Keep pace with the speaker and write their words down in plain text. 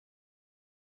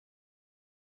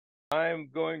I'm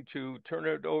going to turn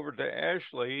it over to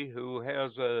Ashley, who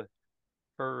has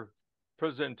her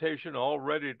presentation all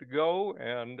ready to go.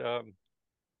 And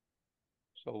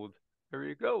so there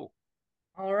you go.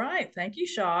 All right, thank you,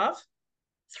 Shav.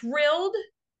 Thrilled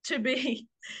to be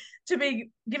to be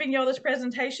giving y'all this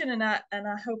presentation, and I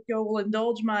hope y'all will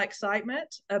indulge my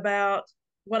excitement about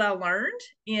what I learned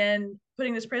in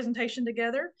putting this presentation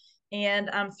together. And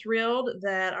I'm thrilled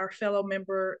that our fellow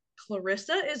member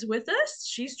Clarissa is with us.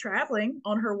 She's traveling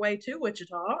on her way to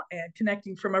Wichita and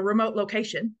connecting from a remote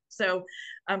location. So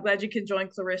I'm glad you can join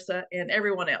Clarissa and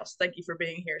everyone else. Thank you for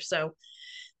being here. So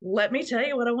let me tell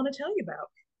you what I want to tell you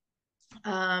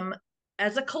about. Um,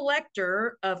 as a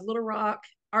collector of Little Rock,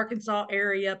 Arkansas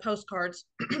area postcards,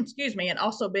 excuse me, and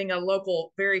also being a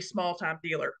local, very small time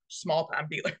dealer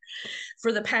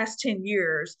for the past 10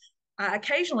 years, I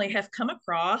occasionally have come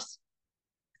across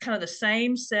kind of the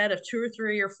same set of two or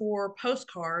three or four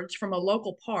postcards from a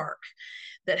local park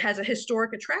that has a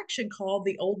historic attraction called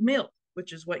the Old Mill,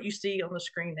 which is what you see on the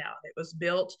screen now. It was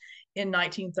built in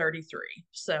 1933.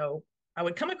 So I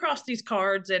would come across these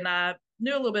cards and I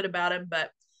knew a little bit about them,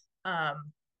 but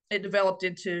it developed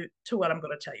into what I'm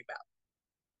going to tell you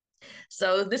about.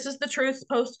 So this is the truth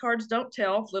postcards don't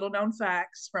tell, little known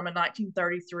facts from a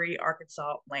 1933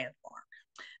 Arkansas landmark.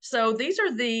 So these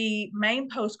are the main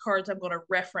postcards I'm going to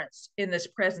reference in this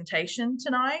presentation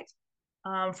tonight.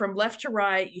 From left to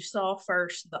right, you saw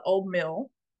first the Old Mill.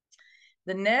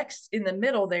 The next in the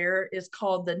middle there is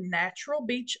called the Natural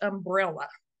Beach Umbrella.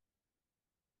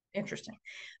 Interesting.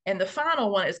 And the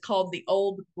final one is called the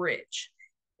Old Bridge.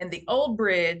 And the Old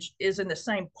Bridge is in the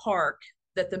same park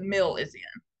that the mill is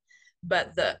in,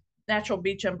 but the Natural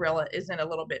Beach Umbrella is in a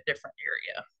little bit different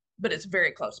area, but it's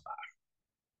very close by.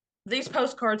 These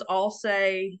postcards all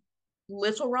say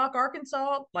Little Rock,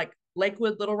 Arkansas, like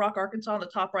Lakewood, Little Rock, Arkansas, on the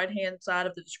top right hand side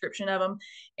of the description of them.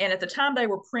 And at the time they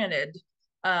were printed,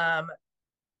 um,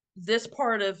 this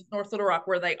part of North Little Rock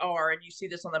where they are, and you see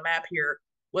this on the map here,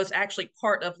 was actually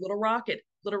part of Little Rock.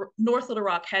 North Little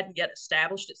Rock hadn't yet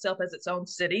established itself as its own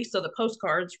city, so the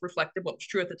postcards reflected what was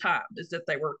true at the time, is that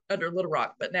they were under Little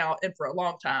Rock, but now and for a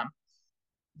long time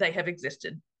they have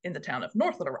existed in the town of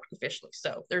North Little Rock officially.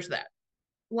 So there's that.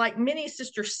 Like many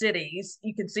sister cities,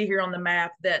 you can see here on the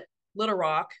map that Little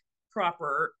Rock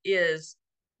proper is,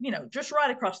 just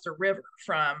right across the river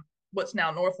from what's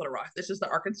now North Little Rock. This is the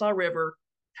Arkansas River.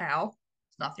 How?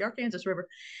 It's not the Arkansas River.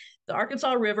 The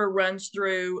Arkansas River runs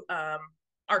through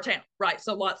our town, right?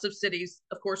 So lots of cities,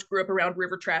 of course, grew up around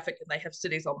river traffic, and they have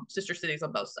sister cities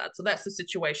on both sides. So that's the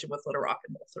situation with Little Rock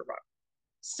and North Little Rock.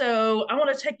 So I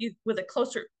want to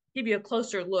give you a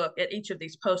closer look at each of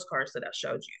these postcards that I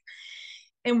showed you,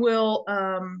 and we'll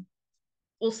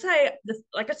say,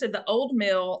 like I said, the Old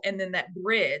Mill and then that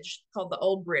bridge called the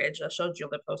Old Bridge I showed you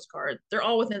on the postcard. They're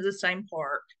all within the same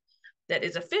park that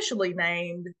is officially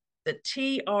named the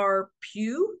T.R.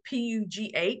 Pugh,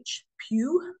 P-U-G-H,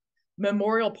 Pugh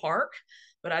Memorial Park,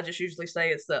 but I just usually say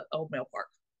it's the Old Mill Park.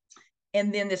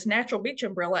 And then this Natural Beach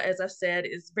Umbrella, as I said,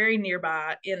 is very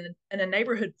nearby in a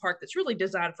neighborhood park that's really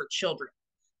designed for children.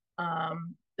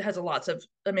 It has lots of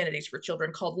amenities for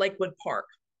children called Lakewood Park.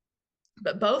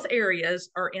 But both areas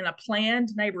are in a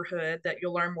planned neighborhood that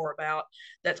you'll learn more about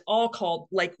that's all called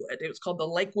Lakewood. It was called the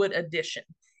Lakewood Addition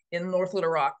in North Little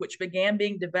Rock, which began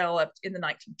being developed in the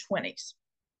 1920s.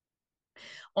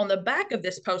 On the back of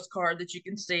this postcard that you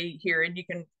can see here, and you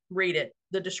can read it,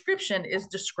 the description is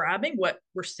describing what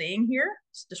we're seeing here.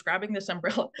 It's describing this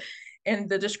umbrella. And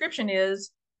the description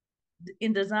is,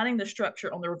 in designing the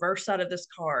structure on the reverse side of this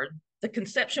card, the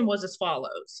conception was as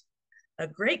follows. A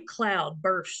great cloud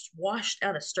burst, washed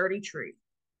out a sturdy tree.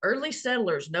 Early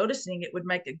settlers, noticing it would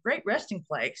make a great resting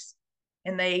place,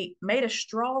 and they made a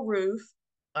straw roof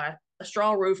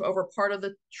over part of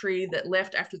the tree that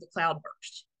left after the cloud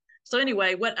burst. So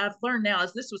anyway, what I've learned now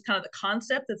is this was kind of the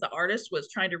concept that the artist was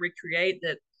trying to recreate,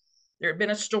 that there had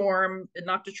been a storm, it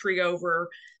knocked a tree over,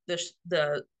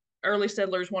 the early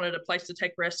settlers wanted a place to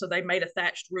take rest, so they made a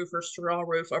thatched roof or straw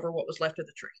roof over what was left of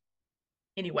the tree.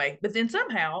 Anyway, but then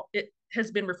somehow it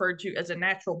has been referred to as a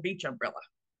natural beach umbrella.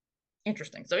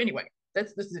 Interesting. So anyway,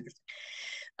 this is interesting.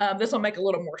 This will make a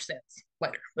little more sense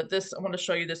later, but I want to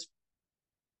show you this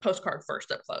postcard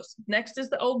first up close. Next is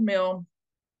the Old Mill,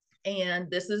 and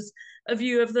this is a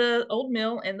view of the Old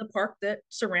Mill and the park that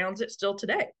surrounds it still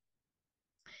today.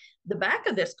 The back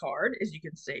of this card, as you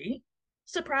can see,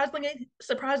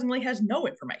 surprisingly has no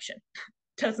information.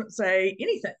 Doesn't say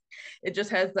anything. It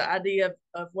just has the idea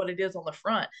of what it is on the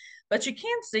front. But you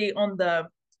can see on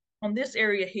this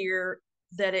area here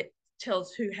that it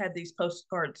tells who had these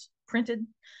postcards printed.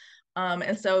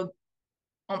 And so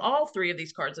on all three of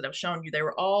these cards that I've shown you, they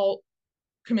were all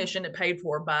commissioned and paid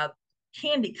for by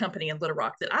candy company in Little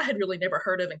Rock that I had really never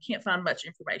heard of and can't find much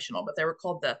information on, but they were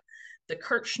called the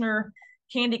Kirchner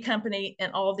Candy Company,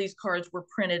 and all of these cards were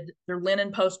printed. They're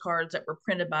linen postcards that were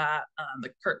printed by the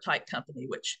Kirktype Company,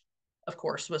 which, of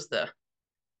course, was the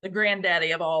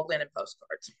granddaddy of all linen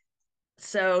postcards.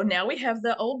 So now we have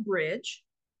the old bridge.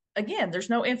 Again, there's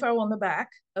no info on the back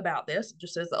about this. It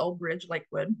just says the old bridge,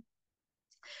 Lakewood.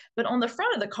 But on the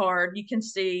front of the card, you can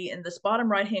see in this bottom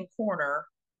right-hand corner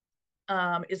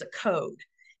is a code.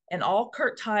 And all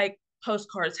Kirktype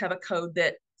postcards have a code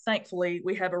that, thankfully,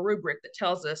 we have a rubric that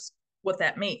tells us what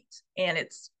that means. And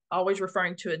it's always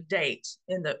referring to a date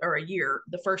or a year,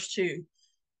 the first two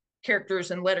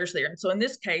characters and letters there. And so in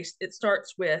this case, it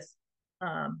starts with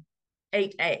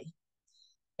 8A.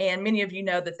 And many of you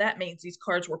know that that means these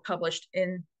cards were published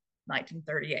in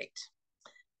 1938.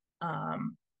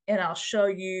 And I'll show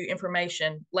you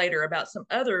information later about some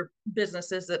other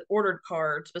businesses that ordered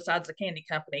cards besides the candy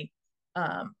company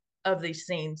of these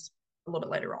scenes a little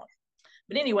bit later on.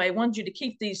 But anyway, I wanted you to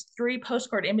keep these three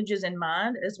postcard images in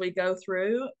mind as we go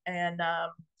through. And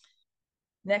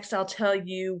next, I'll tell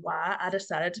you why I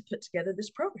decided to put together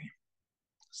this program.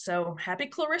 So happy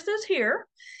Clarissa's here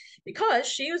because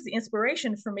she was the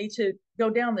inspiration for me to go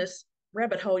down this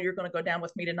rabbit hole you're going to go down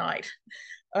with me tonight.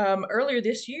 Earlier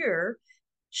this year,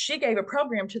 she gave a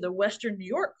program to the Western New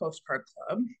York Postcard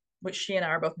Club, which she and I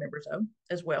are both members of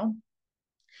as well.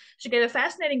 She gave a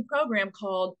fascinating program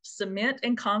called Cement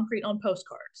and Concrete on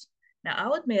Postcards. Now,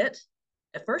 I'll admit,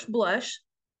 at first blush,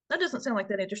 that doesn't sound like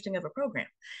that interesting of a program.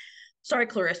 Sorry,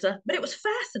 Clarissa, but it was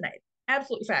fascinating,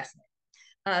 absolutely fascinating.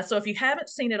 So if you haven't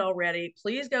seen it already,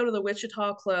 please go to the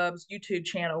Wichita Club's YouTube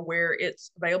channel where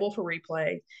it's available for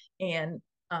replay, and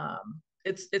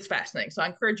it's fascinating. So I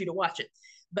encourage you to watch it.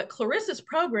 But Clarissa's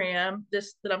program,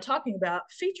 this that I'm talking about,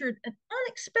 featured an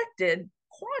unexpected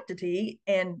quantity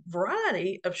and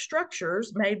variety of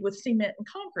structures made with cement and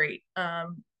concrete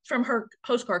from her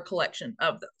postcard collection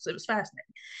of those. It was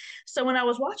fascinating. So when I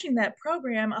was watching that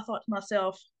program, I thought to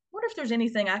myself, what if there's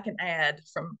anything I can add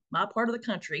from my part of the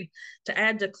country to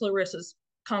add to Clarissa's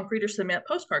concrete or cement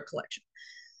postcard collection?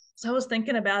 So I was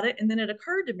thinking about it, and then it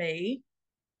occurred to me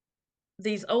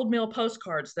these old mill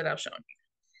postcards that I've shown you.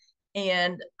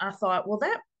 And I thought, well,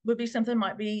 that would be something that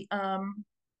might be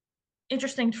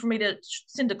interesting for me to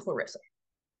send to Clarissa.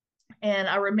 And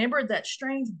I remembered that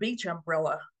strange beach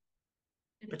umbrella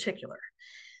in particular.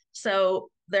 So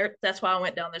that's why I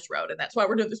went down this road, and that's why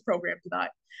we're doing this program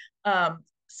tonight.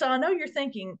 So I know you're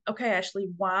thinking, okay, Ashli,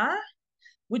 why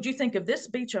would you think of this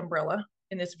beach umbrella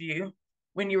in this view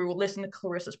when you were listening to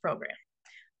Clarissa's program?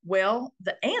 Well,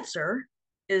 the answer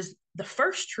is the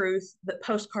first truth that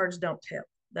postcards don't tell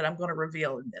that I'm going to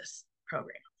reveal in this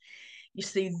program. You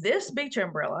see, this beach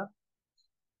umbrella,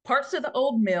 parts of the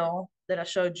old mill that I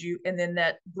showed you, and then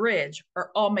that bridge are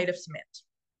all made of cement.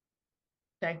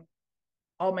 Okay,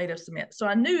 all made of cement. So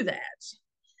I knew that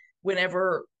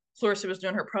whenever Clarissa was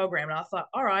doing her program, and I thought,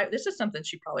 all right, this is something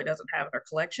she probably doesn't have in her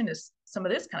collection, is some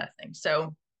of this kind of thing.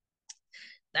 So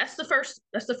that's the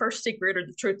first secret, or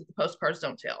the truth that the postcards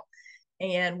don't tell.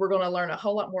 And we're going to learn a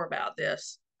whole lot more about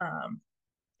this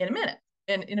in a minute,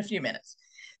 in a few minutes.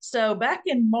 So back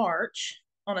in March,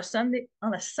 on a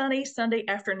sunny Sunday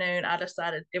afternoon, I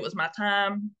decided it was my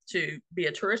time to be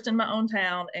a tourist in my own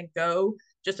town and go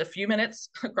just a few minutes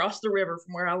across the river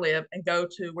from where I live and go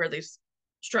to where these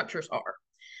structures are.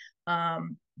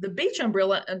 The beach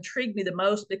umbrella intrigued me the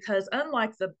most because,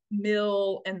 unlike the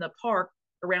mill and the park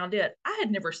around it, I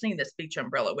had never seen this beach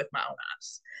umbrella with my own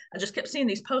eyes. I just kept seeing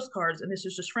these postcards, and this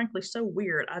is just frankly so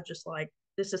weird. I just like,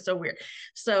 this is so weird.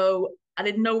 So I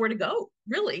didn't know where to go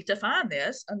really to find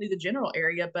this. I knew the general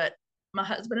area, but my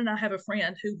husband and I have a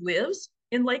friend who lives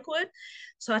in Lakewood.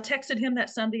 So I texted him that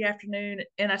Sunday afternoon,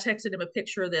 and I texted him a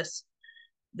picture of this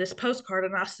postcard,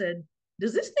 and I said,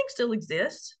 does this thing still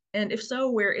exist? And if so,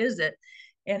 where is it?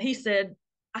 And he said,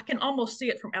 I can almost see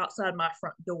it from outside my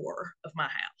front door of my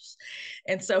house.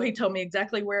 And so he told me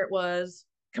exactly where it was,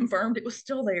 confirmed it was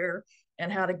still there,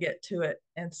 and how to get to it.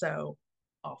 And so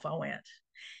off I went.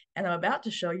 And I'm about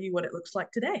to show you what it looks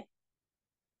like today,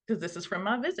 because this is from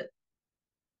my visit.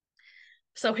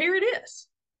 So here it is.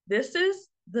 This is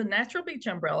the natural beach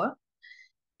umbrella.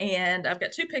 And I've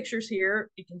got two pictures here.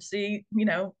 You can see,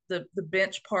 the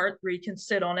bench part where you can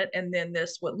sit on it. And then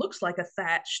this, what looks like a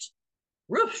thatched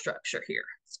roof structure here.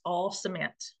 It's all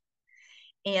cement.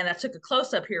 And I took a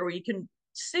close up here where you can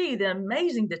see the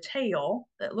amazing detail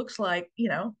that looks like,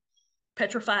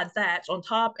 petrified thatch on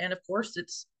top. And of course,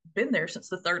 it's been there since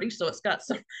the 30s. So it's got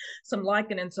some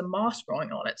lichen and some moss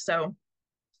growing on it. So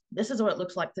this is what it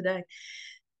looks like today.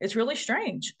 It's really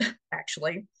strange,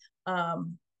 actually,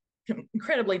 um,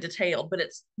 incredibly detailed, but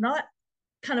it's not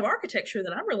kind of architecture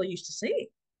that I'm really used to seeing.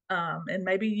 And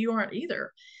maybe you aren't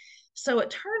either. So it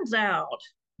turns out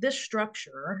this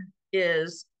structure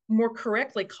is more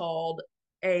correctly called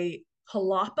a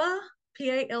palapa,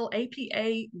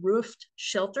 Palapa roofed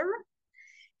shelter.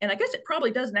 And I guess it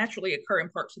probably does naturally occur in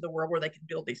parts of the world where they can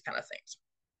build these kind of things.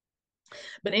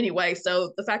 But anyway,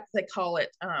 so the fact that they call it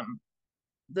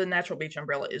the natural beach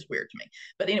umbrella is weird to me.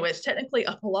 But anyway, it's technically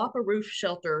a palapa roof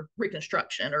shelter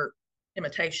reconstruction or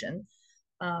imitation.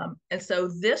 And so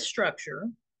this structure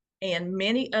and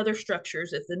many other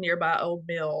structures at the nearby old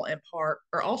mill and park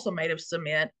are also made of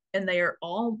cement, and they were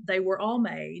all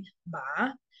made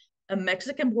by a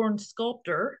Mexican-born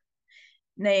sculptor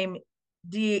named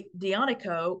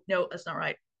Dionico. No, that's not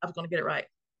right. I was going to get it right.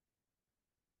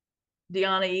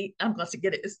 I'm going to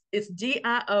get it. It's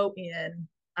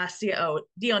Dionicio.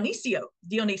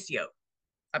 Dionisio.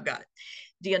 I've got it.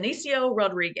 Dionisio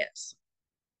Rodriguez.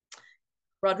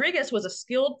 Rodriguez was a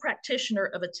skilled practitioner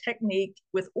of a technique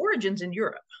with origins in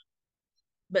Europe,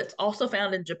 but it's also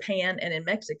found in Japan and in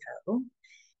Mexico.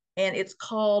 And it's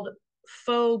called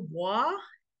faux bois,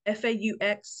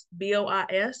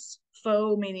 Fauxbois,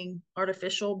 faux meaning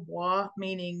artificial, bois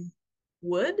meaning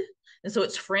wood. And so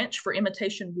it's French for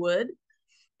imitation wood.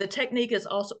 The technique is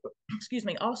also,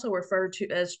 also referred to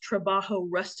as trabajo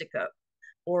rustico,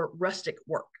 or rustic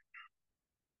work.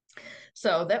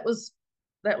 So it's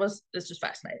just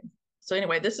fascinating. So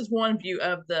anyway, this is one view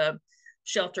of the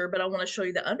shelter, but I want to show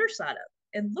you the underside of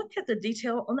it. And look at the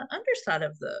detail on the underside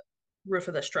of the roof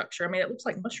of the structure. I mean, it looks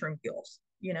like mushroom gills,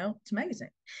 it's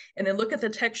amazing. And then look at the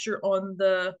texture on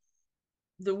the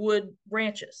wood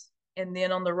branches. And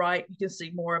then on the right, you can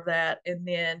see more of that. And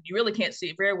then you really can't see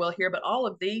it very well here, but all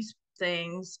of these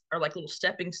things are like little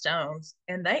stepping stones,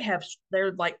 and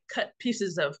they're like cut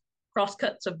pieces of cross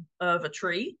cuts of a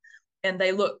tree, and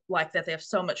they look like that they have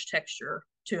so much texture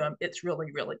to them. It's really,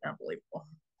 really unbelievable.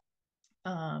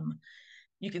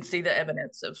 You can see the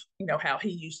evidence of how he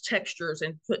used textures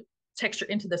and put texture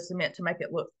into the cement to make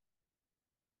it look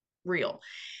real.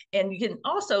 And you can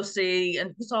also see,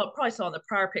 and you probably saw in the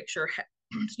prior picture,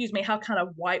 how kind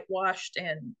of whitewashed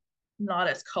and not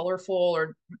as colorful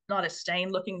or not as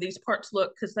stained looking these parts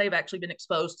look, because they've actually been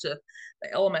exposed to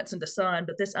the elements and the sun.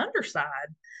 But this underside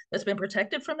that's been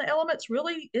protected from the elements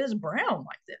really is brown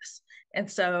like this. And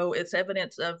so it's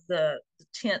evidence of the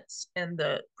tints and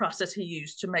the process he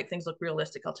used to make things look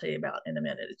realistic. I'll tell you about in a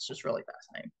minute. It's just really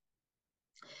fascinating.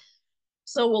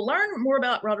 So we'll learn more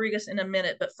about Rodriguez in a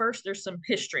minute, but first there's some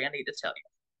history I need to tell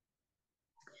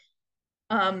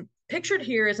you. Pictured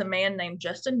here is a man named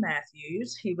Justin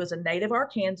Matthews. He was a native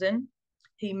Arkansan.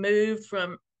 He moved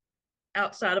from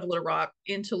outside of Little Rock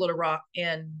into Little Rock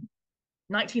in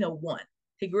 1901.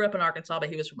 He grew up in Arkansas, but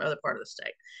he was from other part of the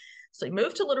state. So he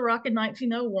moved to Little Rock in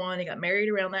 1901. He got married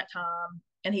around that time,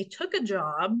 and he took a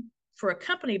job for a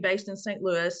company based in St.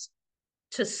 Louis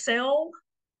to sell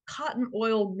cotton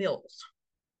oil mills,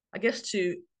 I guess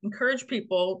to encourage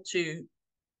people to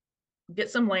get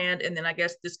some land, and then I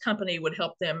guess this company would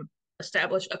help them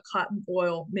establish a cotton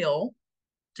oil mill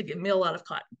to get mill out of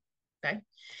cotton. Okay.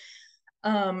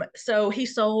 So he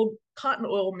sold cotton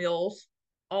oil mills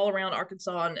all around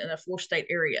Arkansas and in a 4-state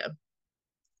area.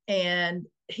 And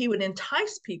he would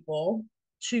entice people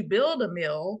to build a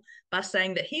mill by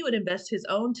saying that he would invest his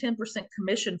own 10%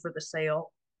 commission for the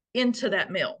sale into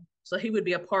that mill. So he would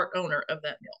be a part owner of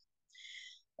that mill.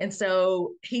 And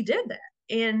so he did that.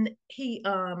 And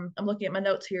I'm looking at my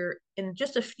notes here. In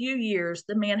just a few years,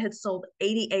 the man had sold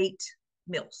 88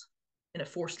 mills in a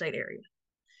 4-state area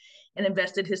and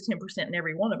invested his 10% in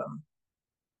every one of them.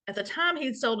 At the time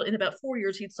he'd sold, in about 4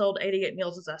 years, he'd sold 88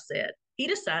 mills, as I said. He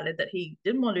decided that he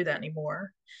didn't want to do that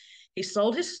anymore. He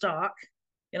sold his stock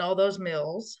in all those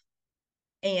mills,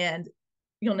 and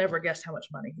you'll never guess how much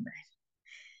money he made.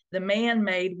 The man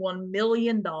made $1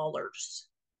 million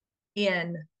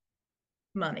in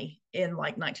money in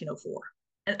like 1904.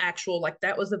 An actual, like,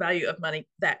 that was the value of money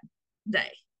that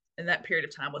day. And that period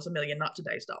of time was $1 million, not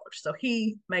today's dollars. So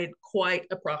he made quite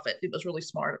a profit. It was really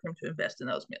smart of him to invest in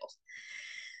those mills.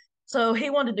 So he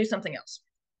wanted to do something else.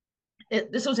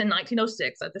 This was in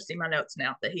 1906. I just see my notes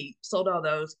now that he sold all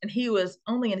those, and he was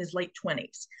only in his late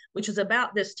 20s, which is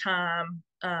about this time.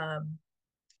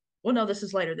 Well, no, this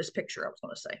is later. This picture, I was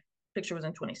going to say, picture was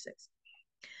in 26.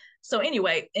 So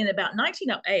anyway, in about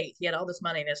 1908, he had all this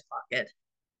money in his pocket.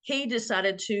 He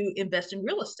decided to invest in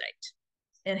real estate,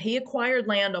 and he acquired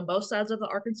land on both sides of the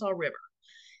Arkansas River.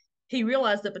 He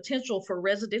realized the potential for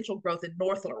residential growth in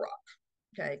North Little Rock,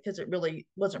 okay, because it really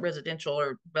wasn't residential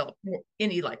or, well,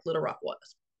 any like Little Rock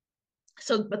was.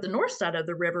 So, but the north side of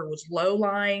the river was low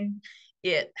lying.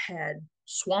 It had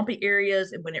swampy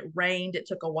areas, and when it rained, it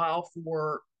took a while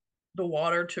for the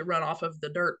water to run off of the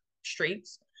dirt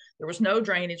streets. There was no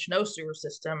drainage, no sewer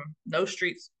system, no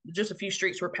streets, just a few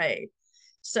streets were paved.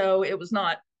 So it was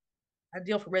not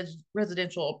ideal for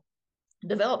residential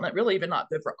development, really even not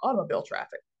good for automobile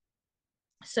traffic.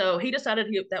 So he decided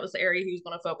that was the area he was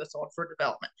going to focus on for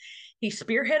development. He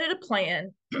spearheaded a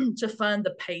plan to fund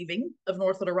the paving of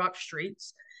North Little Rock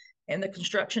streets and the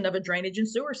construction of a drainage and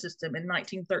sewer system in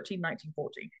 1913,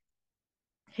 1914.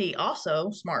 He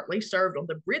also smartly served on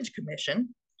the Bridge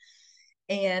Commission,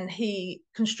 and he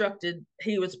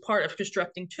was part of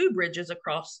constructing two bridges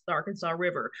across the Arkansas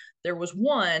River. There was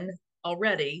one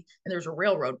already, and there's a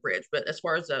railroad bridge, but as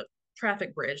far as a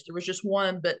traffic bridge, there was just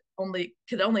one, but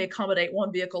could only accommodate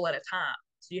one vehicle at a time.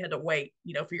 So you had to wait,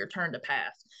 for your turn to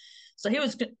pass. So he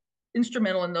was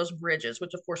instrumental in those bridges,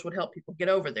 which of course would help people get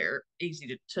over there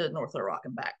easy to North Little Rock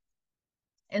and back.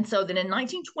 And so then in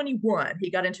 1921, he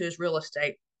got into his real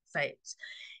estate phase,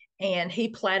 and he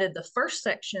platted the first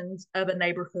sections of a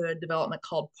neighborhood development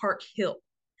called Park Hill.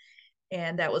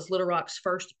 And that was Little Rock's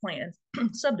first planned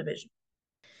subdivision.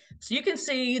 So you can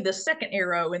see the second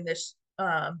arrow in this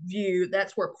view.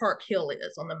 That's where Park Hill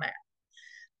is on the map.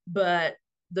 But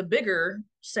the bigger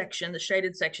section, the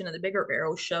shaded section, and the bigger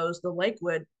arrow shows the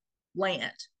Lakewood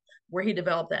land where he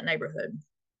developed that neighborhood.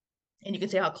 And you can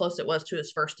see how close it was to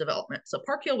his first development. So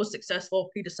Park Hill was successful.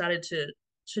 He decided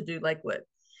to do Lakewood.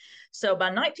 So by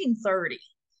 1930,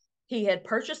 he had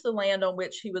purchased the land on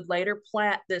which he would later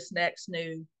plat this next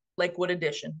new Lakewood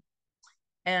addition.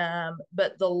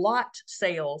 But the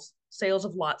sales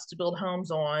of lots to build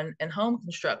homes on and home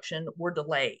construction were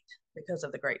delayed because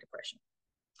of the Great Depression.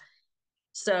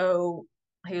 So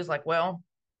he was like, well,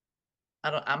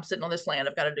 I'm sitting on this land.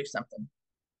 I've got to do something.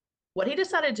 What he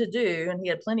decided to do, and he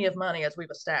had plenty of money, as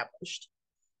we've established,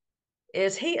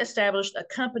 is he established a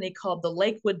company called the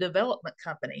Lakewood Development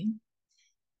Company.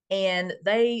 And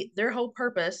their whole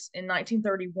purpose in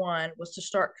 1931 was to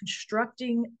start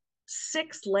constructing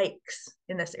 6 lakes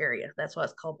in this area. That's why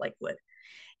it's called Lakewood.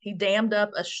 He dammed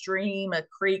up a stream, a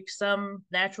creek, some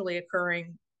naturally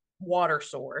occurring water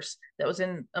source that was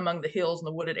in among the hills in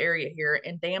the wooded area here,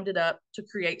 and dammed it up to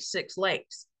create 6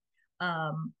 lakes.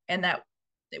 And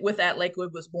with that,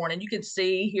 Lakewood was born. And you can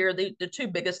see here the 2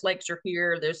 biggest lakes are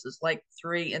here. There's this Lake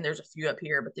 3, and there's a few up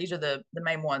here, but these are the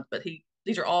main ones. But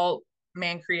these are all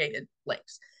man-created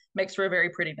lakes. Makes for a very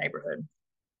pretty neighborhood.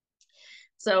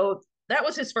 So that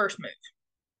was his first move.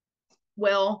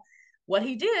 Well, what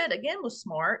he did again was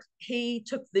smart. He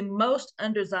took the most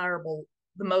undesirable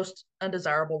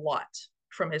lot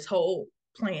from his whole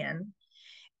plan,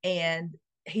 and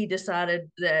he decided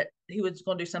that he was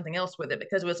going to do something else with it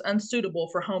because it was unsuitable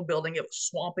for home building. It was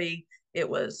swampy. It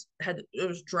was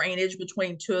drainage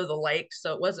between 2 of the lakes,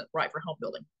 so it wasn't right for home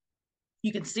building.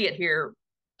 You can see it here.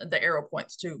 The arrow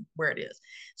points to where it is.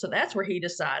 So that's where he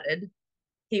decided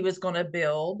he was going to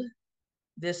build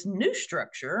this new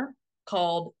structure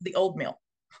called the Old Mill.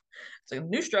 It's a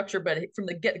new structure, but from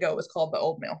the get-go, it was called the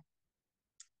Old Mill.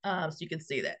 So you can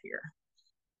see that here.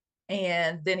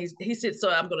 And then he said,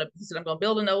 I'm going to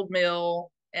build an old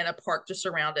mill and a park to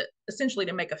surround it, essentially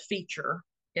to make a feature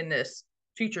in this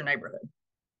future neighborhood.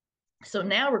 So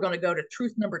now we're going to go to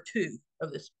truth number 2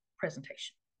 of this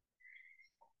presentation.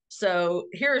 So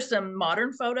here are some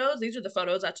modern photos. These are the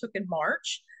photos I took in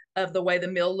March of the way the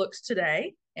mill looks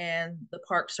today and the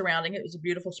park surrounding it. It was a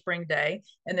beautiful spring day.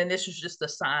 And then this is just the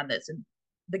sign that's in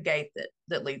the gate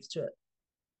that leads to it.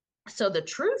 So the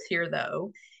truth here,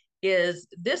 though, is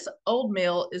this old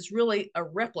mill is really a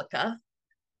replica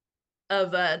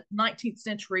of a 19th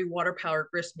century water-powered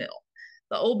grist mill.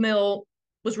 The old mill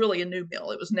was really a new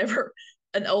mill. It was never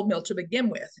an old mill to begin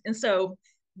with. And so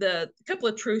the couple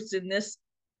of truths in this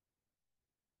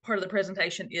part of the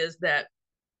presentation is that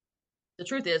the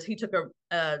truth is he took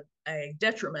a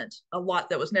lot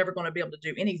that was never going to be able to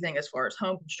do anything as far as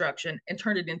home construction, and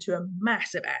turned it into a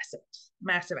massive asset.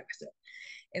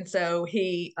 And so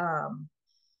he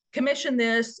commissioned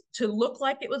this to look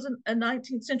like it was a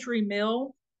 19th century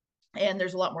mill. And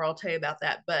there's a lot more I'll tell you about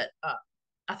that. But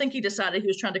I think he decided he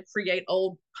was trying to create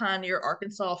old pioneer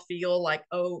Arkansas feel, like,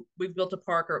 oh, we've built a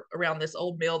park around this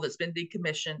old mill that's been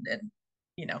decommissioned, and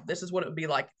this is what it would be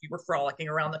like if you were frolicking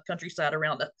around the countryside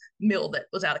around a mill that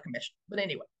was out of commission. But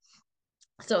anyway,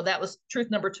 so that was truth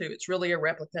number 2. It's really a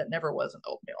replica. It never was an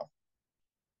old mill.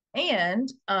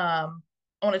 And I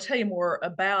want to tell you more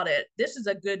about it. This is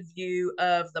a good view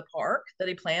of the park that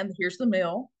he planned. Here's the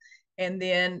mill. And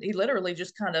then he literally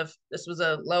just this was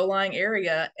a low-lying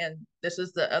area, and this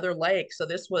is the other lake. So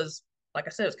this was, like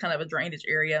I said, it's kind of a drainage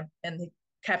area. And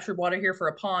captured water here for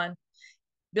a pond,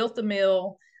 built the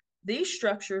mill. These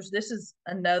structures, this is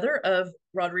another of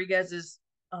Rodriguez's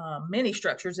many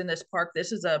structures in this park.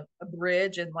 This is a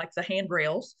bridge and like the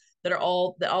handrails that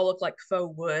all look like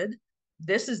faux wood.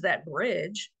 This is that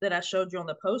bridge that I showed you on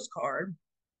the postcard.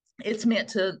 It's meant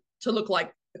to look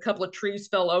like a couple of trees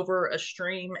fell over a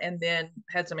stream and then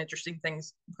had some interesting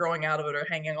things growing out of it or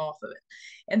hanging off of it.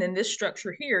 And then this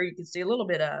structure here, you can see a little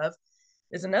bit of,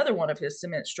 is another one of his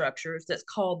cement structures that's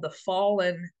called the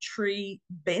fallen tree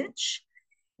bench.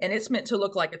 And it's meant to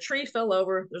look like a tree fell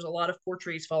over. There's a lot of poor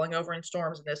trees falling over in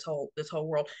storms in this whole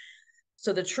world.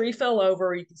 So the tree fell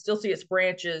over. You can still see its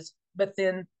branches, but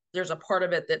then there's a part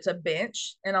of it that's a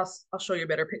bench, and I'll show you a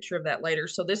better picture of that later.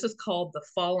 So this is called the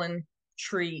fallen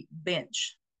tree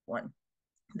bench one.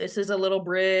 This is a little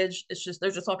bridge.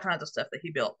 There's just all kinds of stuff that he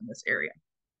built in this area.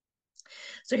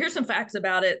 So here's some facts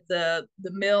about it. The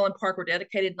mill and park were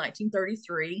dedicated in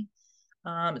 1933.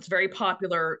 It's very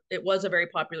popular. It was a very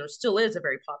popular, still is a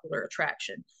very popular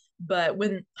attraction. But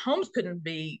when homes couldn't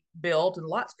be built and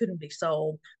lots couldn't be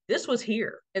sold, this was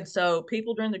here. And so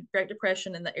people during the Great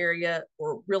Depression in the area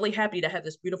were really happy to have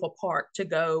this beautiful park to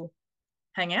go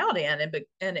hang out in,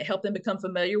 and it helped them become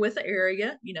familiar with the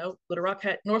area. North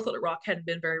Little Rock hadn't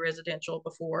been very residential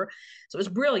before. So it was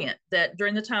brilliant that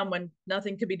during the time when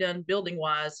nothing could be done building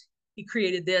wise, he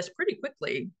created this pretty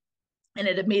quickly, and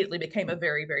it immediately became a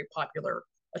very, very popular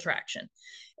attraction.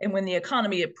 And when the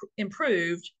economy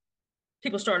improved,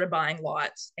 people started buying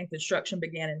lots, and construction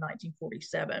began in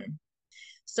 1947.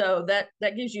 So that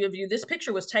gives you a view. This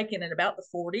picture was taken in about the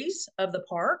 40s of the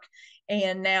park,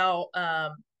 and now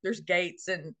there's gates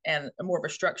and more of a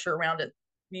structure around it.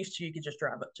 Used to, you could just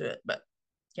drive up to it, but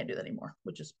can't do that anymore,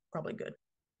 which is probably good.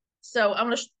 So I'm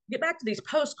going to get back to these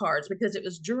postcards because it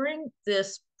was during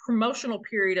this promotional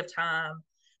period of time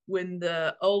when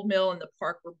the old mill and the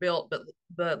park were built,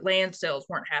 but land sales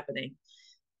weren't happening,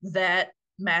 that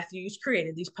Matthews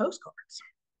created these postcards.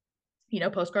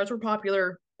 Postcards were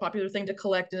popular thing to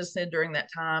collect and send during that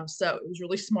time. So it was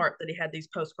really smart that he had these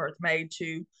postcards made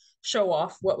to show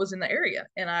off what was in the area.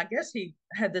 And I guess he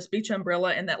had this beach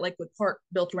umbrella and that Lakewood Park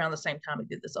built around the same time he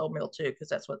did this old mill too, because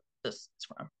that's what this is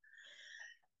from.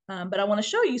 But I want to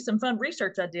show you some fun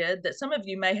research I did that some of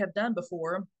you may have done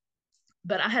before,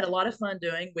 but I had a lot of fun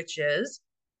doing, which is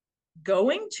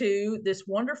going to this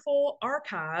wonderful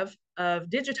archive of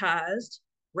digitized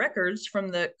records from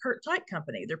the Kurt Tike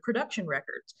Company, their production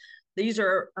records. These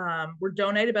were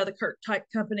donated by the Kurt Tike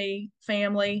Company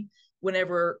family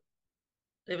whenever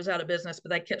it was out of business, but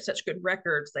they kept such good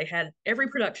records. They had every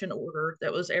production order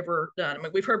that was ever done. I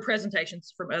mean, we've heard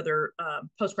presentations from other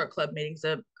Postcard Club meetings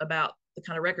about the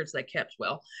kind of records they kept.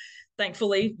 Well,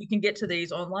 thankfully, you can get to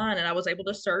these online, and I was able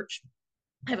to search,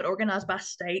 have it organized by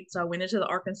state. So I went into the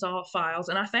Arkansas files,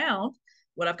 and I found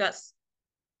what I've got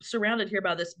surrounded here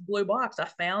by this blue box. I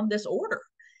found this order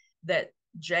that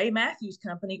J. Matthews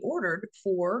Company ordered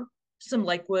for some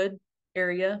Lakewood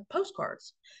area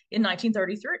postcards in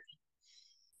 1933.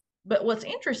 But what's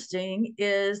interesting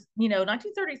is,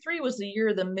 1933 was the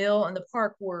year the mill and the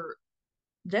park were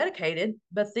dedicated,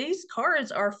 but these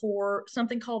cards are for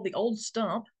something called the old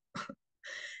stump.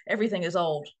 Everything is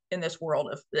old in this world.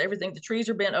 Of everything, the trees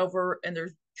are bent over and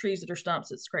there's trees that are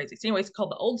stumps. It's crazy. So anyway, it's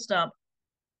called the old stump.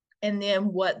 And then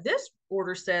what this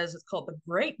order says is called the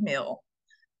Great Mill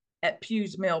at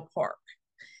Pugh's Mill Park.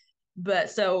 But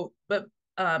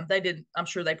they didn't, I'm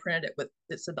sure they printed it with,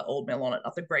 it said the old mill on it,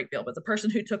 not the Great Mill, but the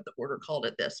person who took the order called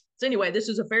it this. So anyway, this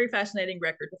is a very fascinating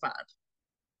record to find.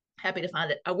 Happy to find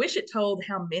it. I wish it told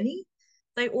how many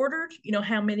they ordered,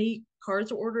 how many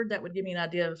cards were ordered. That would give me an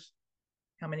idea of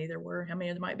how many there were, how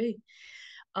many there might be.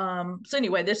 So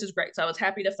anyway, this is great. So I was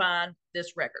happy to find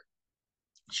this record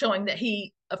showing that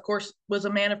he, of course, was a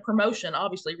man of promotion,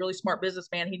 obviously, really smart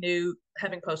businessman. He knew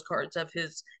having postcards of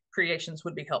his creations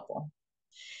would be helpful.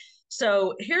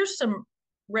 So here's some,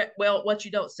 what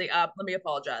you don't see, let me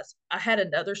apologize. I had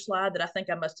another slide that I think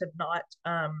I must have not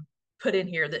put in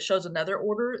here that shows another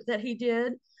order that he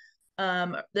did,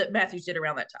 that Matthews did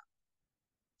around that time.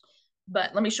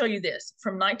 But let me show you this.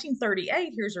 From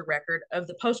 1938, here's a record of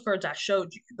the postcards I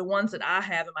showed you, the ones that I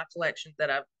have in my collection that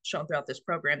I've shown throughout this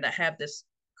program that have this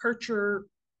Karcher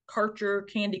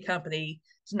Candy Company's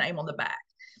name on the back.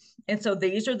 And so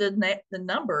these are the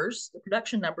numbers, the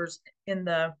production numbers in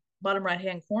the bottom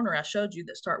right-hand corner I showed you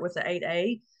that start with the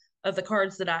 8A of the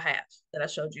cards that I have, that I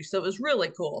showed you. So it was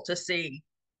really cool to see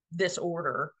this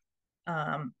order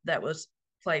that was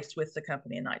placed with the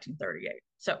company in 1938.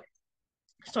 So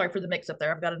sorry for the mix up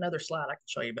there. I've got another slide I can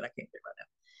show you, but I can't get it right now,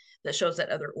 that shows that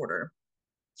other order.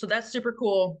 So that's super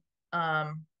cool.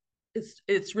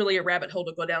 it's really a rabbit hole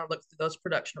to go down and look through those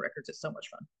production records. It's so much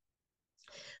fun.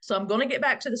 So I'm going to get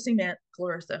back to the cement,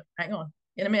 Clarissa. Hang on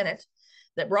in a minute.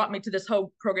 That brought me to this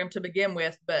whole program to begin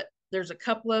with, but there's a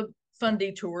couple of fun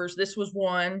detours. This was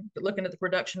one, looking at the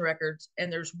production records,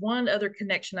 and there's one other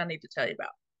connection I need to tell you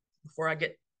about before I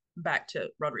get back to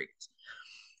Rodriguez.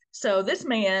 So this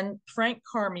man, Frank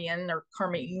Carmian, or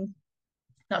Carmine,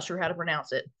 not sure how to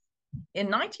pronounce it, in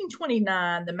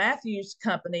 1929, the Matthews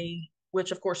Company,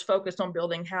 which of course focused on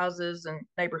building houses and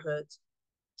neighborhoods,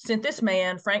 sent this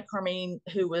man, Frank Carmine,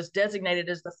 who was designated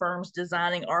as the firm's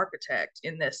designing architect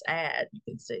in this ad, you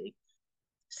can see,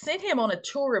 sent him on a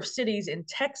tour of cities in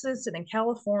Texas and in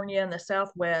California and the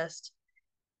Southwest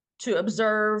to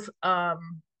observe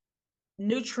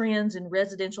new trends in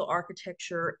residential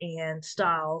architecture and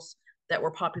styles that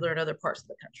were popular in other parts of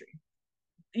the country.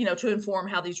 You know, to inform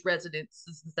how these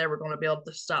residences they were going to build,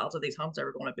 the styles of these homes they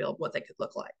were going to build, what they could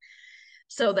look like.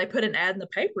 So they put an ad in the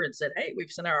paper and said, hey,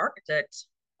 we've sent our architects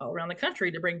all around the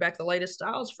country to bring back the latest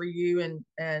styles for you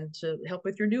and to help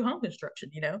with your new home construction,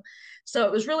 you know. So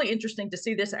it was really interesting to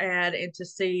see this ad and to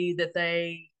see that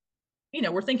they, you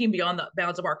know, were thinking beyond the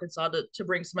bounds of Arkansas to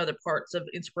bring some other parts of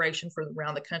inspiration from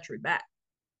around the country back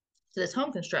to this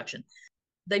home construction.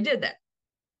 They did that.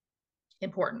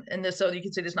 Important. And this, so you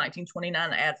can see this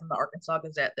 1929 ad from the Arkansas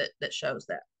Gazette that shows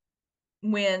that.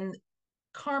 When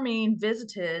Carmine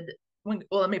visited, well,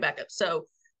 let me back up. So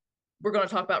we're going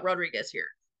to talk about Rodriguez here.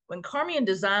 When Carmine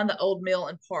designed the old mill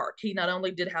and park, he not only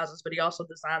did houses, but he also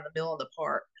designed the mill and the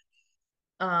park.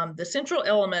 The central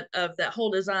element of that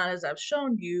whole design, as I've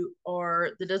shown you, are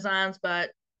the designs by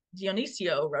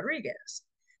Dionisio Rodriguez.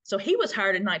 So he was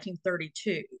hired in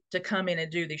 1932 to come in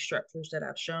and do these structures that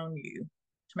I've shown you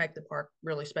to make the park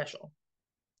really special.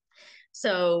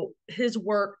 So his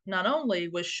work not only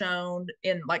was shown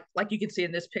in like you can see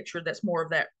in this picture, that's more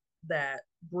of that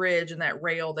bridge and that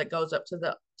rail that goes up to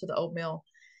the old mill.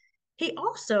 He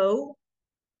also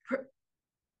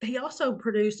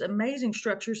produced amazing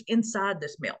structures inside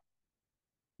this mill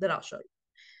that I'll show you.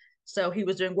 So he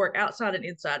was doing work outside and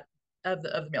inside of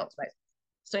the mill space.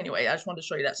 So anyway, I just wanted to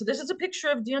show you that. So this is a picture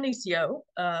of Dionisio.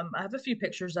 I have a few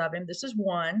pictures of him. This is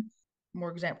one.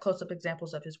 More close-up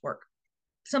examples of his work.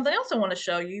 Something else I want to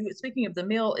show you, speaking of the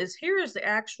mill, is here is the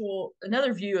actual,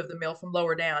 another view of the mill from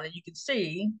lower down, and you can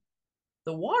see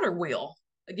the water wheel.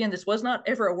 Again, this was not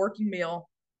ever a working mill.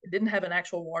 It didn't have an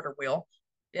actual water wheel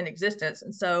in existence.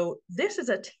 And so this is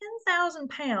a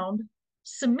 10,000-pound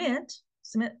cement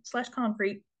 /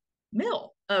 concrete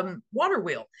mill, water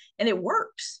wheel, and it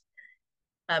works.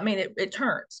 I mean, it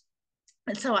turns.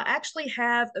 And so I actually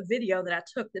have a video that I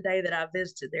took the day that I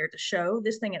visited there to show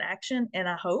this thing in action. And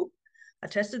I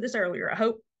tested this earlier. I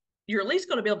hope you're at least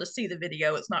going to be able to see the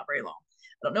video. It's not very long.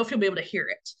 I don't know if you'll be able to hear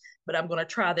it, but I'm going to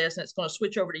try this and it's going to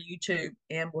switch over to YouTube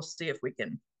and we'll see if we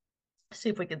can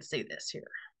see this here.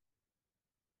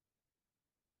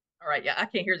 All right. Yeah, I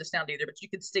can't hear the sound either, but you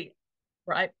can see it,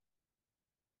 right?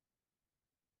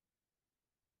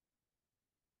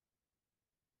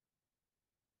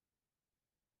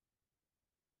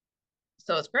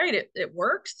 So it's great. It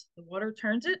works. The water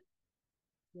turns it.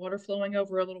 Water flowing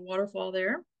over a little waterfall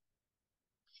there.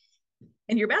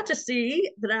 And you're about to see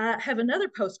that I have another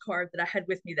postcard that I had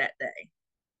with me that day.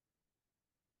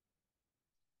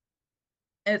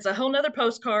 And it's a whole nother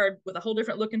postcard with a whole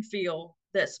different look and feel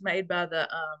that's made by the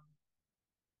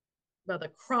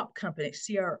crop company,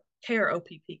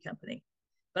 KROPP company.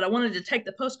 But I wanted to take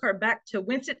the postcard back to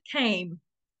whence it came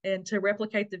and to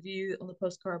replicate the view on the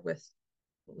postcard with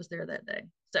what was there that day.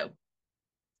 So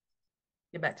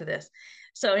get back to this.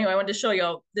 So anyway, I wanted to show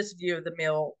y'all this view of the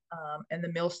mill and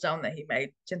the millstone that he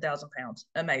made, 10,000 pounds.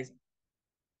 Amazing.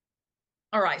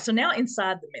 All right, so now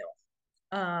inside the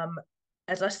mill.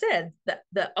 As I said,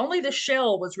 only the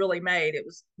shell was really made. It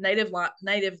was native rock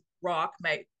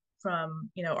made from,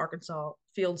 Arkansas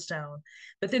fieldstone.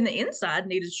 But then the inside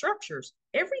needed structures.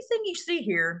 Everything you see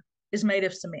here is made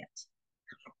of cement.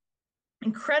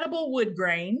 Incredible wood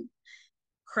grain,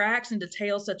 cracks and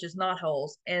details such as knot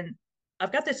holes. And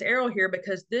I've got this arrow here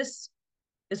because this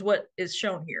is what is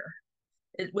shown here.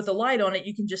 With a light on it,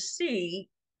 you can just see,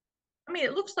 I mean,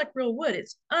 it looks like real wood.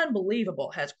 It's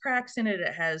unbelievable. It has cracks in it.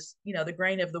 It has, the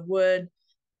grain of the wood,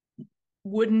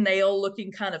 wooden nail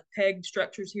looking kind of pegged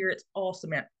structures here. It's all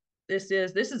cement. This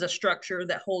is a structure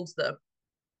that holds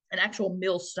an actual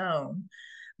millstone,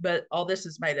 but all this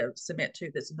is made of cement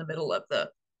too. That's in the middle of the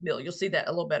mill. You'll see that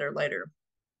a little better later.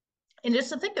 And just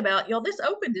to think about, y'all, this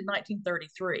opened in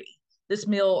 1933. This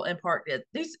mill and park did.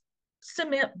 These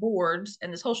cement boards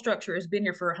and this whole structure has been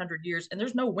here for 100 years, and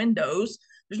there's no windows,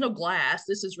 there's no glass.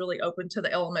 This is really open to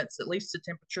the elements, at least to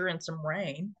temperature and some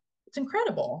rain. it's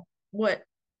incredible what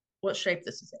shape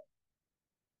this is in.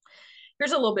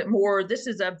 Here's a little bit more. This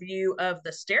is a view of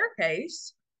the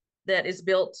staircase that is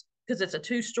built because it's a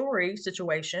two-story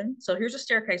situation. So here's a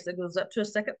staircase that goes up to a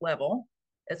second level.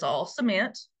 It's all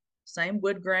cement, same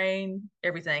wood grain,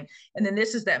 everything. And then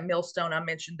this is that millstone I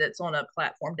mentioned that's on a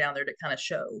platform down there to kind of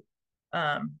show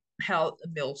how the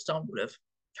millstone would have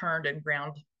turned and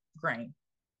ground grain.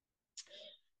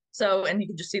 So, and you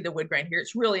can just see the wood grain here.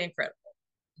 It's really incredible.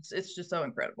 It's just so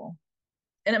incredible.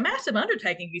 And a massive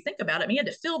undertaking, if you think about it. I mean, he had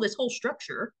to fill this whole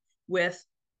structure with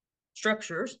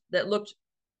structures that looked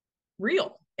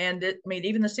real. And I mean,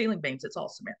 even the ceiling beams, it's all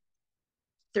cement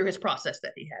through his process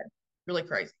that he had. Really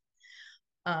crazy.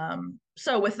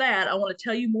 So with that, I want to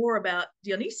tell you more about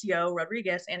Dionisio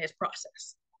Rodriguez and his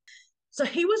process. So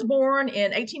he was born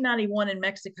in 1891 in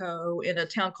Mexico in a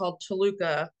town called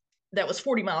Toluca that was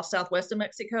 40 miles southwest of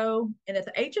Mexico. And at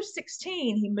the age of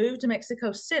 16, he moved to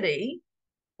Mexico City,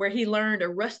 where he learned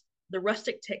the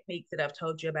rustic technique that I've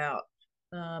told you about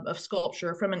of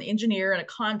sculpture from an engineer and a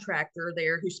contractor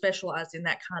there who specialized in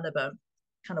that kind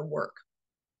of work.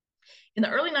 In the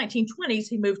early 1920s,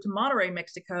 he moved to Monterrey,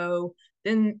 Mexico.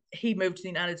 Then he moved to the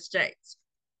United States.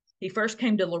 He first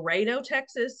came to Laredo,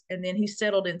 Texas, and then he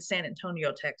settled in San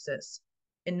Antonio, Texas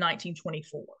in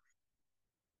 1924.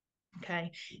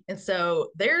 Okay. And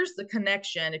so there's the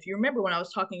connection. If you remember when I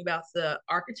was talking about the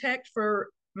architect for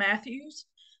Matthews,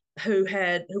 who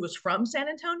was from San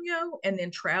Antonio and then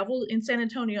traveled in San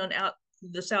Antonio and out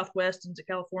the Southwest into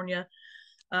California,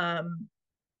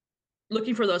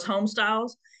 looking for those home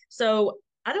styles. So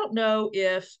I don't know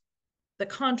if the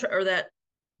contract or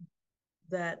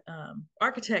that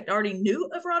architect already knew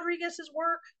of Rodriguez's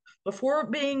work before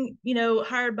being,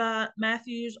 hired by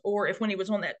Matthews, or if when he was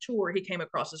on that tour, he came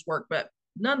across his work. But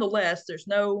nonetheless, there's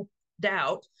no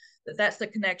doubt that that's the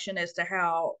connection as to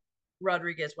how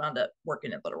Rodriguez wound up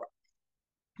working at Little Rock.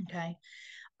 Okay.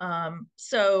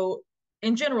 So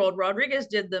in general, Rodriguez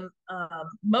did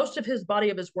most of his body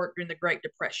of his work during the Great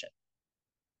Depression.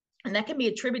 And that can be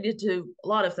attributed to a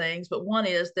lot of things, but one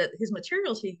is that his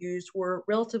materials he used were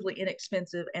relatively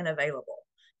inexpensive and available.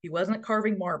 He wasn't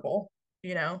carving marble,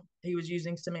 he was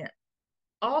using cement.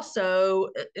 Also,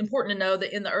 important to know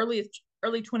that in the early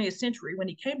 20th century, when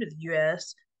he came to the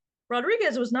U.S.,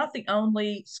 Rodriguez was not the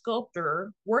only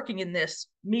sculptor working in this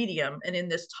medium and in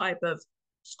this type of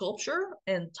sculpture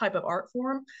and type of art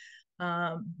form,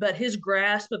 but his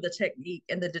grasp of the technique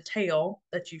and the detail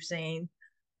that you've seen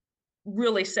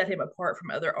really set him apart from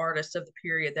other artists of the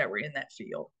period that were in that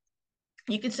field.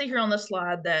 You can see here on the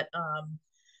slide that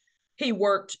he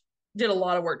did a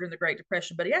lot of work during the Great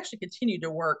Depression, but he actually continued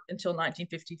to work until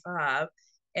 1955,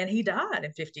 and he died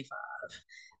in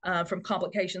 55 from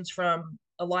complications from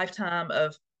a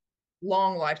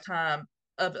long lifetime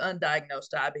of undiagnosed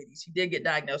diabetes. He did get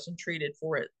diagnosed and treated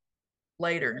for it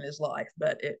later in his life,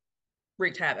 but it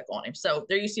wreaked havoc on him. So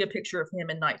there you see a picture of him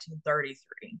in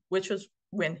 1933, which was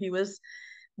when he was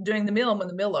doing the mill and when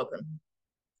the mill opened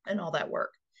and all that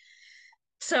work.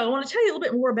 So I want to tell you a little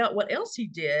bit more about what else he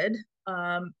did.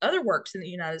 Other works in the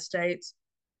United States.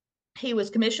 He was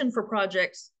commissioned for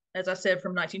projects, as I said,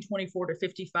 from 1924 to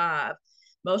 55.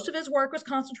 Most of his work was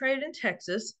concentrated in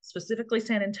Texas, specifically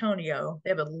San Antonio.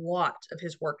 They have a lot of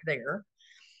his work there.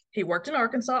 He worked in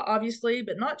Arkansas, obviously,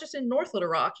 but not just in North Little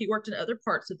Rock. He worked in other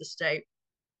parts of the state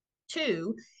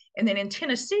too. And then in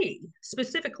Tennessee,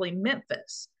 specifically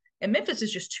Memphis. And Memphis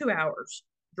is just 2 hours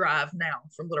drive now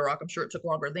from Little Rock. I'm sure it took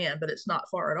longer then, but it's not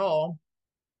far at all.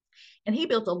 And he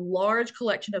built a large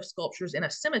collection of sculptures in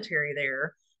a cemetery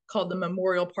there called the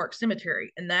Memorial Park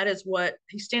Cemetery. And that is what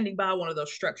he's standing by one of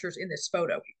those structures in this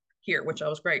photo here, which I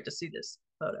was great to see this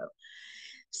photo.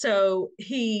 So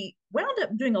he wound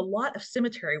up doing a lot of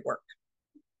cemetery work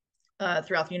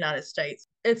throughout the United States.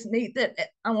 It's neat that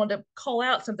I wanted to call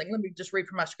out something. Let me just read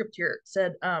from my script here. It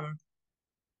said,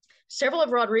 several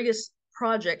of Rodriguez's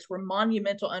projects were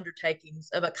monumental undertakings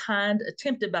of a kind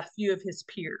attempted by few of his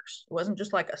peers. It wasn't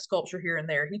just like a sculpture here and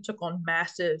there. He took on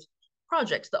massive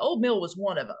projects. The old mill was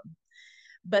one of them.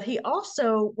 But he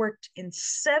also worked in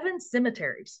 7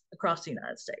 cemeteries across the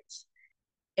United States.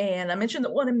 And I mentioned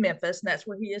the one in Memphis, and that's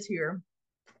where he is here.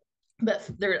 But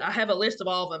I have a list of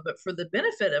all of them. But for the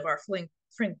benefit of our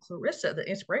friend Clarissa, the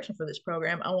inspiration for this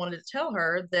program, I wanted to tell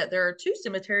her that there are 2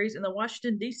 cemeteries in the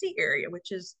Washington, D.C. area,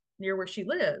 which is near where she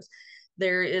lives.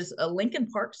 There is a Lincoln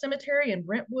Park Cemetery in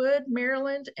Brentwood,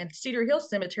 Maryland, and Cedar Hill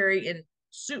Cemetery in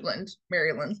Suitland,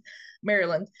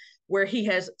 Maryland, where he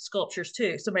has sculptures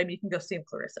too. So maybe you can go see him,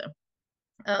 Clarissa.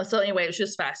 So anyway, it was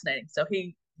just fascinating. So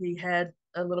he had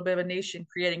a little bit of a niche in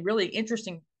creating really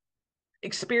interesting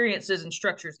experiences and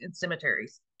structures in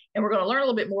cemeteries. And we're going to learn a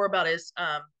little bit more about his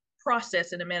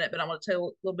process in a minute, but I want to tell you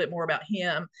a little bit more about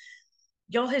him.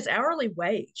 Y'all, his hourly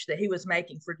wage that he was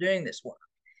making for doing this work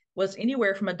was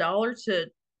anywhere from $1 to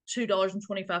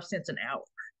 $2.25 an hour.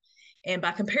 And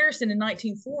by comparison, in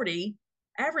 1940,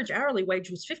 average hourly wage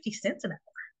was 50 cents an hour.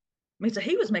 I mean, so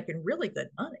he was making really good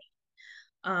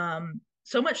money.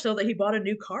 So much so that he bought a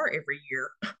new car every year.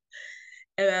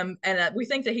 And we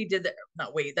think that he did that.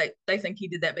 Not we. They think he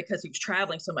did that because he was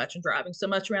traveling so much and driving so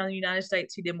much around the United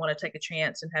States. He didn't want to take a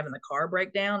chance in having the car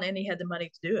break down, and he had the money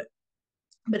to do it.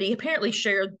 But he apparently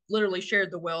literally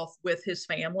shared the wealth with his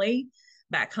family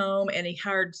back home, and he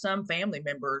hired some family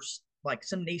members, like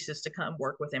some nieces, to come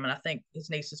work with him. And I think his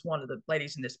niece is one of the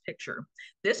ladies in this picture.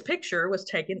 This picture was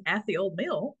taken at the old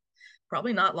mill,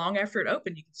 probably not long after it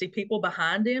opened. You can see people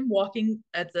behind him walking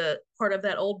at the part of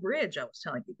that old bridge I was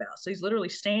telling you about. So he's literally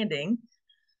standing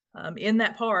in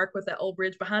that park with that old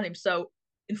bridge behind him. So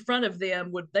in front of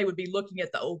them, they would be looking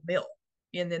at the old mill,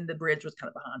 and then the bridge was kind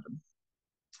of behind him.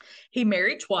 He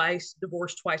married twice,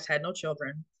 divorced twice, had no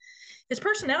children. His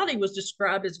personality was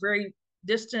described as very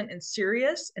distant and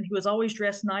serious, and he was always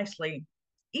dressed nicely,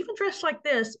 even dressed like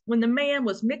this when the man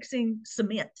was mixing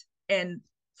cement and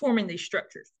forming these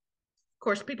structures. Of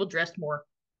course, people dressed more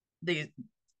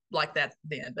like that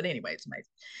then, but anyway, it's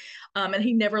amazing. And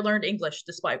he never learned English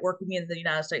despite working in the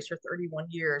United States for 31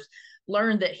 years.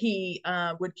 Learned that he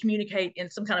would communicate in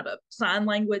some kind of a sign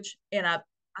language, and I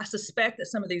suspect that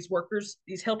some of these workers,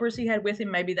 these helpers he had with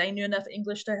him, maybe they knew enough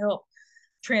English to help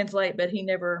translate, but he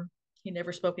never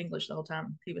spoke English the whole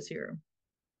time he was here.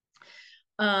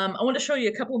 I want to show you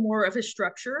a couple more of his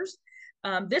structures.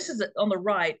 This is on the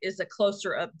right is a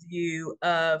closer up view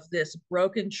of this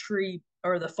broken tree,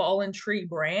 or the fallen tree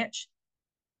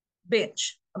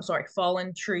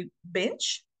fallen tree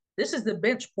bench. This is the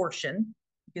bench portion.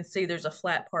 You can see there's a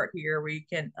flat part here where you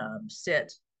can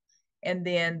sit. And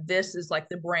then this is like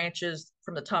the branches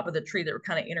from the top of the tree that were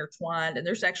kind of intertwined. And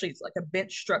there's actually like a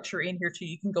bench structure in here too.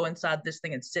 You can go inside this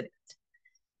thing and sit in it.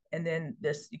 And then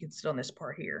you can sit on this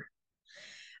part here.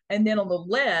 And then on the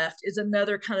left is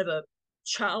another kind of a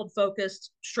child-focused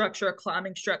structure, a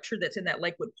climbing structure that's in that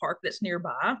Lakewood Park that's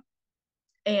nearby.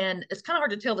 And it's kind of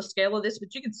hard to tell the scale of this,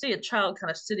 but you can see a child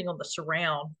kind of sitting on the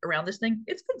surround around this thing.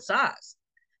 It's good size.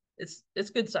 It's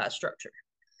good size structure.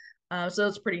 So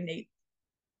it's pretty neat.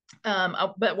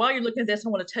 But while you're looking at this, I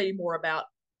want to tell you more about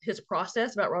his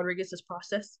process, about Rodriguez's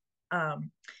process.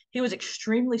 He was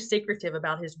extremely secretive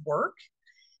about his work,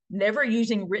 never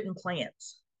using written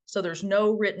plans. So there's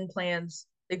no written plans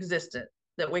existent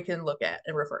that we can look at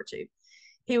and refer to.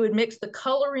 He would mix the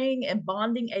coloring and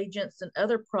bonding agents and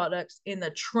other products in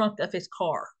the trunk of his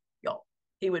car, y'all.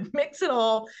 He would mix it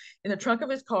all in the trunk of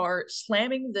his car,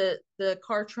 slamming the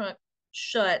car trunk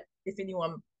shut if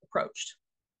anyone approached.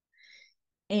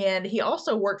 And he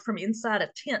also worked from inside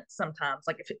a tent sometimes.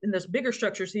 Like if in those bigger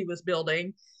structures he was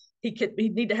building, he'd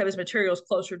need to have his materials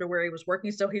closer to where he was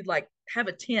working. So he'd like have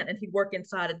a tent and he'd work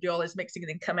inside and do all his mixing and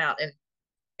then come out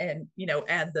and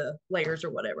add the layers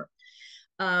or whatever.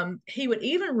 He would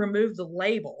even remove the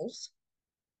labels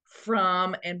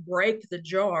from and break the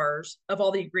jars of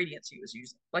all the ingredients he was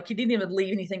using. Like he didn't even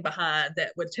leave anything behind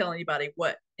that would tell anybody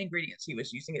what ingredients he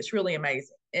was using. It's really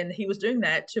amazing. And he was doing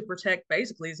that to protect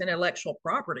basically his intellectual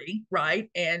property, right?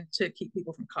 And to keep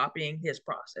people from copying his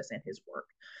process and his work.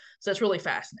 So it's really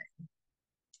fascinating.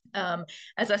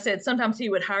 As I said, sometimes he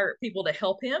would hire people to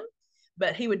help him,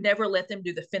 but he would never let them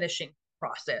do the finishing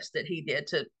process that he did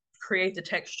to create the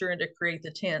texture and to create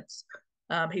the tints.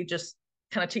 He just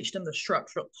kind of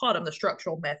taught him the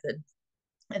structural method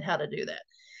and how to do that.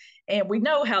 And we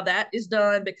know how that is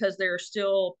done because there are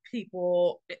still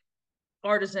people,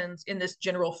 artisans in this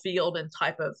general field and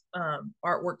type of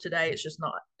artwork today. It's just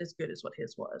not as good as what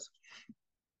his was.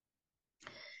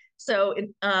 So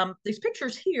these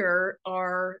pictures here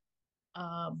are,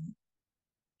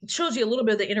 it shows you a little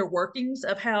bit of the inner workings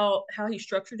of how he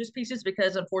structured his pieces,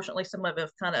 because unfortunately some of it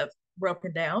have kind of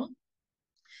broken down.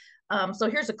 So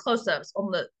here's a close-up.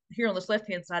 Here on this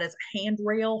left-hand side is a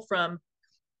handrail from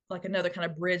like another kind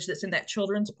of bridge that's in that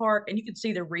children's park. And you can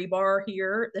see the rebar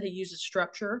here that he uses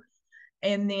structure.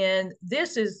 And then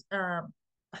this is, I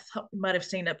thought we might have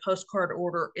seen a postcard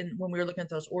order when we were looking at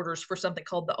those orders for something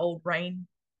called the old rain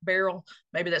barrel.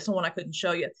 Maybe that's the one I couldn't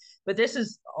show you. But this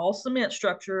is all cement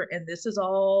structure, and this is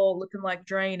all looking like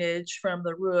drainage from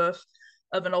the roof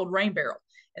of an old rain barrel.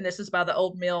 And this is by the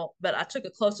old mill. But I took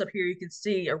a close-up here. You can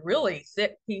see a really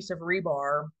thick piece of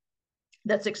rebar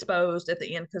that's exposed at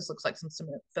the end because it looks like some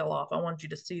cement fell off. I wanted you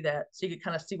to see that so you could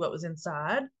kind of see what was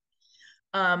inside.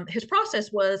 His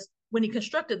process was, when he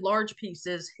constructed large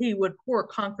pieces, he would pour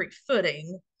concrete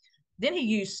footing Then he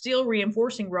used steel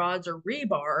reinforcing rods or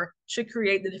rebar to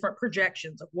create the different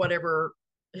projections of whatever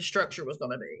his structure was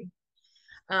going to be.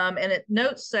 And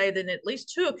notes say that in at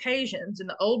least 2 occasions in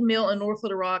the old mill in North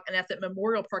Little Rock and at the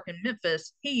Memorial Park in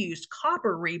Memphis, he used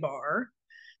copper rebar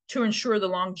to ensure the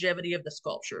longevity of the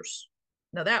sculptures.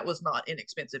 Now, that was not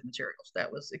inexpensive materials.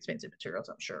 That was expensive materials,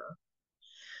 I'm sure.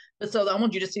 But so I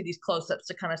want you to see these close-ups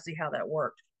to kind of see how that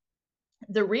worked.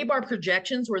 The rebar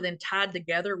projections were then tied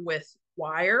together with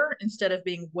wire instead of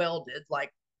being welded like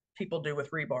people do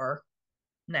with rebar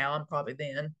now and probably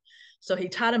then. So he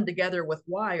tied them together with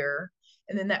wire,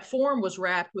 and then that form was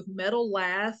wrapped with metal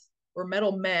lath or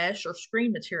metal mesh or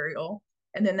screen material.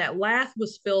 And then that lath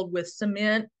was filled with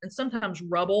cement and sometimes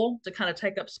rubble to kind of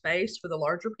take up space for the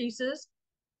larger pieces.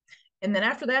 And then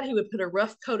after that, he would put a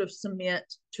rough coat of cement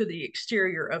to the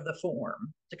exterior of the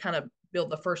form to kind of build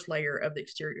the first layer of the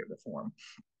exterior of the form.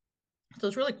 So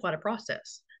it's really quite a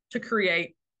process to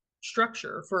create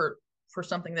structure for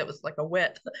something that was like a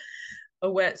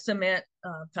wet cement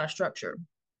kind of structure.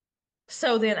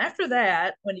 So then after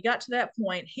that, when he got to that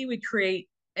point, he would create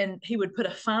and he would put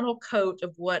a final coat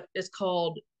of what is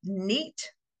called neat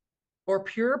or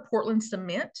pure Portland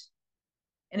cement.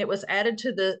 And it was added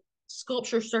to the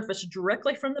sculpture surface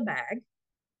directly from the bag.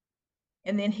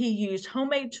 And then he used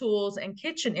homemade tools and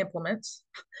kitchen implements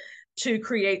to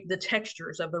create the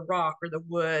textures of the rock or the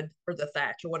wood or the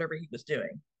thatch or whatever he was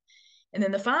doing. And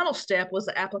then the final step was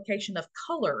the application of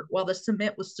color while the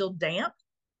cement was still damp.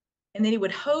 And then he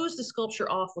would hose the sculpture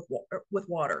off with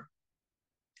water.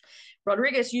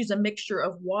 Rodriguez used a mixture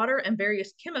of water and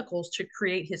various chemicals to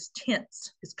create his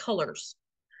tints, his colors.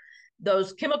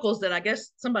 Those chemicals that I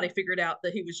guess somebody figured out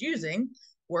that he was using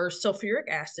were sulfuric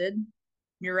acid,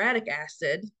 muriatic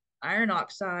acid, iron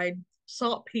oxide,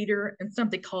 saltpeter, and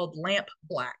something called lamp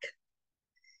black.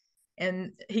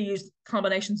 And he used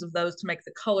combinations of those to make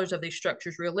the colors of these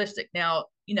structures realistic. Now,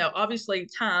 obviously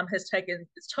time has taken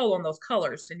its toll on those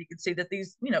colors, and you can see that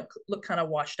these, look kind of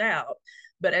washed out.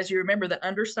 But as you remember, the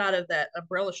underside of that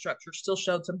umbrella structure still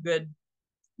showed some good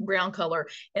brown color.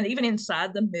 And even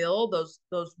inside the mill, those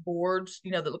boards,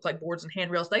 that look like boards and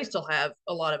handrails, they still have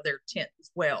a lot of their tint as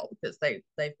well because they've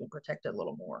been protected a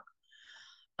little more.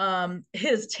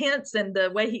 His tints and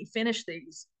the way he finished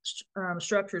these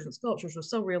structures and sculptures was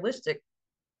so realistic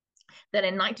that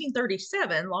in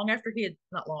 1937, after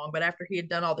he had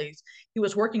done all these, he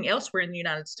was working elsewhere in the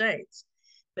United States.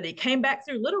 But he came back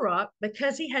through Little Rock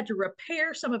because he had to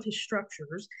repair some of his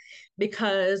structures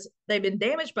because they'd been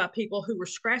damaged by people who were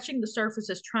scratching the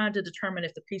surfaces trying to determine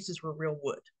if the pieces were real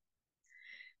wood.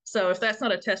 So if that's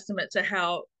not a testament to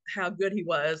how good he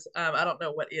was, I don't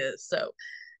know what is. So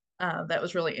that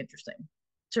was really interesting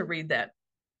to read that.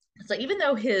 So even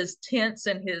though his tints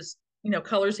and his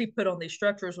colors he put on these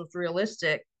structures was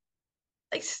realistic,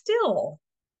 they still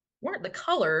weren't the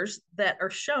colors that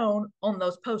are shown on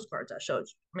those postcards I showed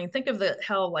you. I mean, think of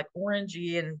how like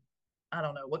orangey and I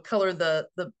don't know what color the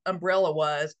umbrella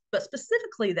was, but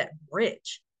specifically that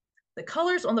bridge. The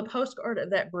colors on the postcard of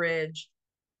that bridge,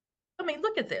 I mean,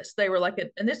 look at this. They were like,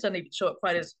 and this doesn't even show it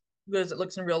quite as good as it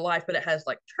looks in real life, but it has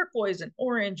like turquoise and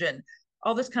orange and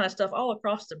all this kind of stuff all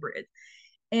across the bridge.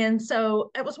 And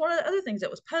so it was one of the other things that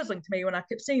was puzzling to me when I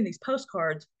kept seeing these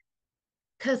postcards,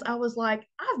 because I was like,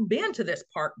 I've been to this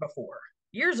park before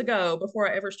years ago before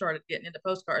I ever started getting into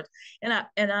postcards. And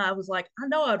I was like, I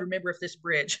know I'd remember if this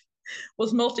bridge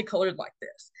was multicolored like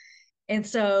this. And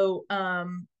so I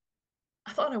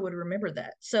thought I would remember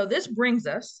that. So this brings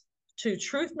us to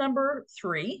truth number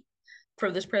 3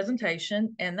 for this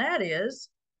presentation, and that is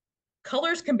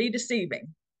colors can be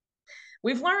deceiving.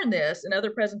 We've learned this in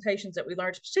other presentations that we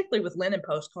learned, particularly with linen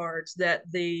postcards, that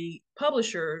the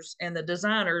publishers and the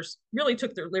designers really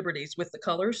took their liberties with the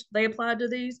colors they applied to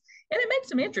these, and it makes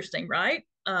them interesting, right?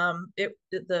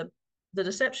 The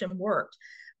deception worked,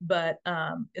 but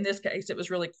in this case, it was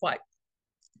really quite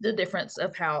the difference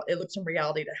of how it looks in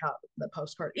reality to how the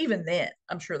postcard. Even then,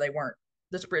 I'm sure they weren't.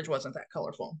 This bridge wasn't that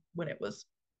colorful when it was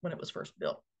first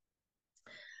built.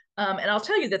 And I'll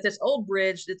tell you that this old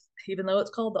bridge, even though it's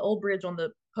called the old bridge on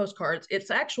the postcards, its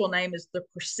actual name is the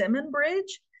Persimmon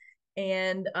Bridge.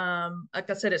 And like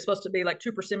I said, it's supposed to be like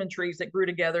 2 persimmon trees that grew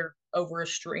together over a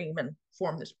stream and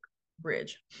formed this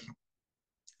bridge.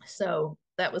 So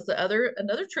that was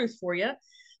another truth for you.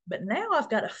 But now I've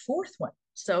got a 4th one.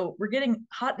 So we're getting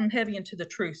hot and heavy into the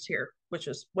truths here, which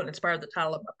is what inspired the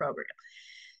title of my program.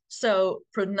 So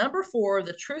for number 4,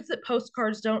 the truth that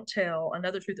postcards don't tell,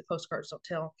 another truth that postcards don't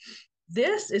tell,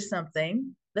 this is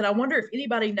something that I wonder if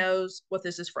anybody knows what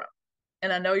this is from.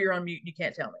 And I know you're on mute and you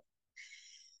can't tell me.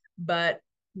 But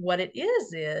what it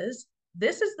is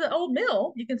this is the old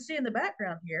mill you can see in the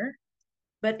background here.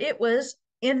 but it was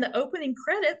in the opening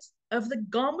credits of the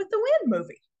Gone with the Wind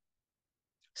movie.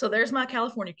 So there's my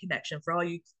California connection for all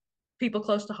you people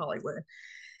close to Hollywood.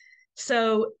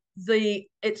 So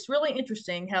it's really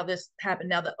interesting how this happened.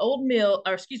 Now the old mill,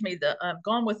 or excuse me, the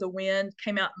Gone with the Wind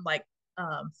came out in like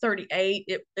 38.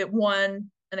 It won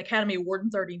an Academy Award in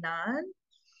 39,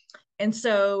 and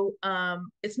so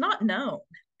it's not known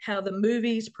how the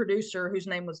movie's producer, whose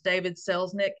name was David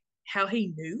Selznick, how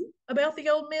he knew about the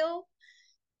old mill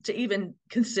to even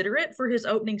consider it for his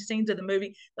opening scenes of the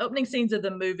movie. The opening scenes of the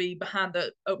movie behind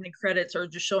the opening credits are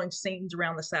just showing scenes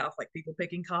around the South, like people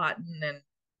picking cotton and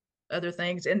other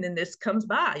things. And then this comes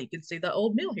by. You can see the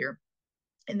old mill here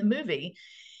in the movie.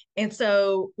 And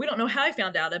so we don't know how he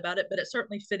found out about it, but it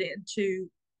certainly fit into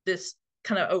this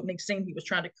kind of opening scene he was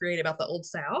trying to create about the Old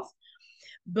South.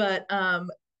 But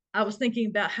I was thinking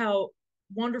about how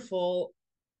wonderful.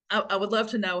 I would love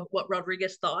to know what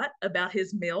Rodriguez thought about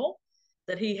his mill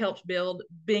that he helped build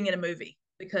being in a movie,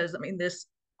 because I mean this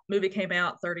movie came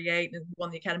out 38 and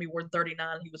won the Academy Award in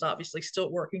 39. He was obviously still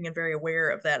working and very aware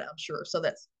of that, I'm sure. So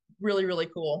that's really, really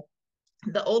cool.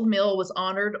 The old mill was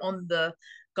honored on the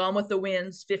Gone with the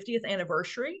Wind's 50th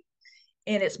anniversary,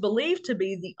 and it's believed to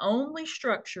be the only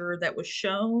structure that was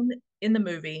shown in the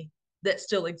movie that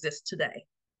still exists today.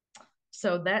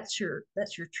 So that's your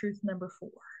truth number 4.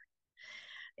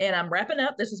 And I'm wrapping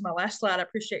up. This is my last slide. I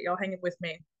appreciate y'all hanging with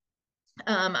me.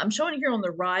 I'm showing here on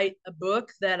the right a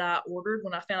book that I ordered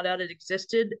when I found out it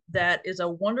existed. That is a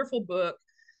wonderful book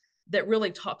that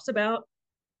really talks about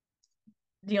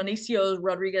Dionisio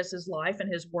Rodriguez's life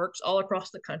and his works all across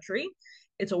the country.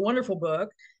 It's a wonderful book,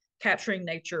 Capturing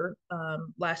Nature.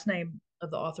 Last name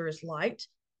of the author is Light.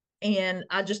 And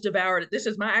I just devoured it. This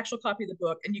is my actual copy of the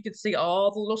book, and you can see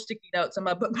all the little sticky notes on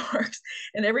my bookmarks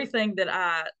and everything that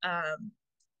I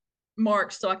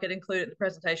marked so I could include it in the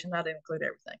presentation. I didn't include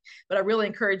everything, but I really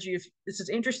encourage you, if this is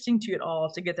interesting to you at all,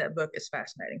 to get that book. It's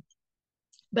fascinating.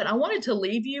 But I wanted to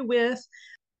leave you with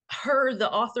her,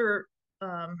 the author,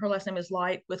 her last name is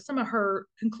Light, with some of her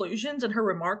conclusions and her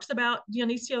remarks about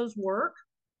Dionisio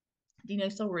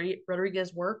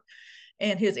Rodriguez's work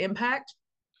and his impact.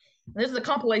 This is a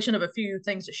compilation of a few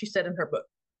things that she said in her book.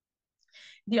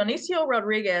 Dionisio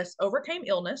Rodriguez overcame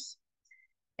illness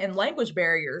and language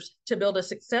barriers to build a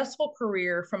successful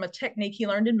career from a technique he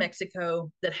learned in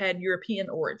Mexico that had European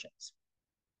origins.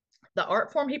 The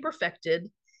art form he perfected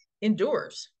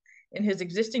endures in his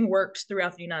existing works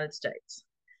throughout the United States.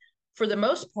 For the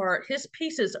most part, his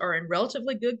pieces are in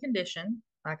relatively good condition,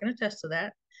 I can attest to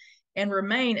that, and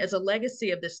remain as a legacy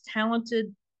of this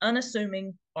talented,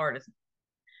 unassuming artisan.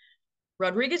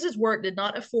 Rodriguez's work did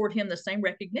not afford him the same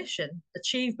recognition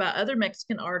achieved by other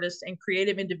Mexican artists and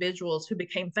creative individuals who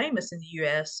became famous in the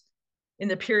U.S. in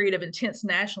the period of intense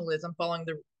nationalism following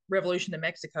the revolution in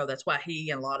Mexico. That's why he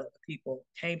and a lot of people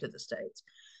came to the States.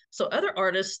 So other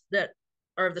artists that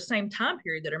are of the same time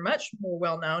period that are much more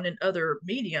well-known in other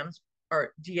mediums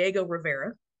are Diego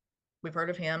Rivera, we've heard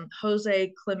of him,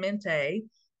 Jose Clemente,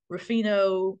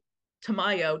 Rufino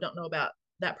Tamayo, don't know about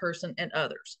that person, and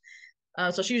others.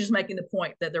 So she was just making the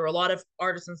point that there were a lot of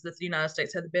artisans that the United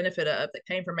States had the benefit of that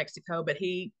came from Mexico, but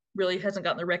he really hasn't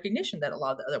gotten the recognition that a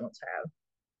lot of the other ones have.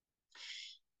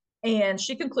 And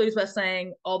she concludes by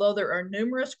saying, although there are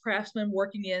numerous craftsmen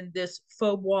working in this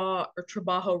faubois or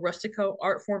trabajo rustico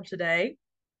art form today,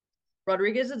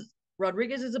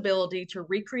 Rodriguez's ability to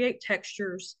recreate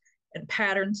textures and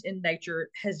patterns in nature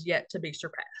has yet to be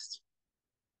surpassed.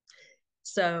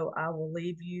 So I will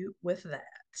leave you with that.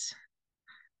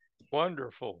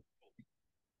 Wonderful.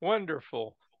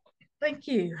 Wonderful. Thank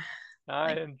you.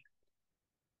 And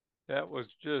that was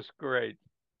just great.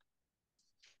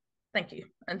 Thank you.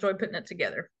 I enjoyed putting it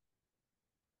together.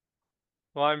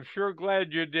 Well, I'm sure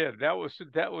glad you did. That was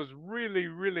really,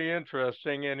 really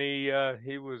interesting, and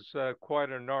he was quite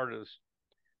an artist.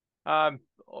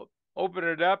 Open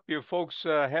it up. If folks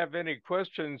have any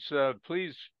questions,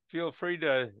 please feel free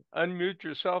to unmute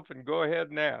yourself and go ahead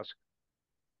and ask.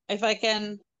 If I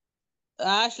can,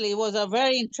 Ashli, it was a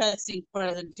very interesting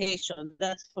presentation,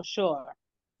 that's for sure.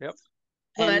 Yep.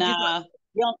 And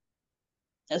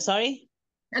sorry?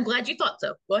 I'm glad you thought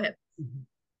so. Go ahead.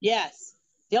 Yes.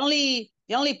 The only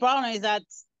problem is that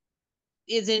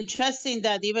it's interesting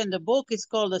that even the book is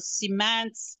called a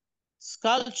cement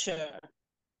sculpture.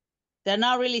 They're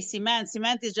not really cement.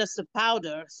 Cement is just a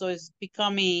powder, so it's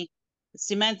becoming,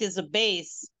 cement is a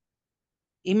base.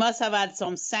 He must have had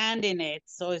some sand in it,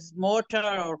 so it's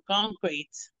mortar or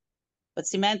concrete. But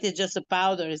cement is just a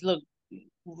powder. It's look,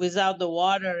 without the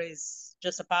water, is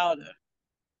just a powder.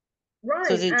 Right.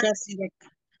 So it's interesting.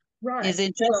 Right. It's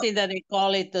interesting that they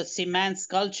call it the cement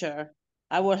sculpture.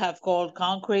 I would have called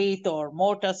concrete or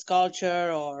mortar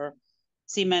sculpture or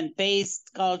cement paste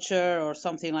sculpture or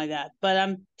something like that. But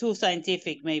I'm too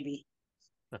scientific, maybe.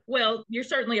 Well, you're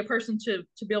certainly a person to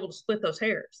be able to split those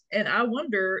hairs. And I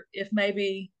wonder if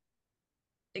maybe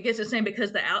I guess it's saying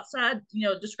because the outside,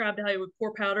 described how you would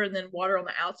pour powder and then water on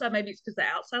the outside. Maybe it's because the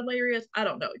outside layer is. I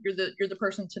don't know. You're the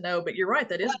person to know, but you're right.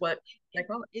 That is what they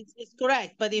call it. It's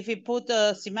correct. But if he put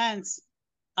the cements,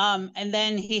 and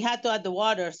then he had to add the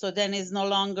water, so then it's no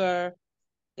longer.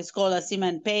 It's called a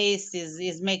cement paste.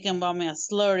 Is making a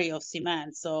slurry of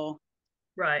cement. So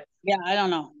right. Yeah, I don't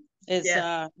know. It's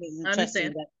I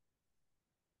interesting that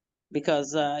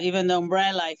because even the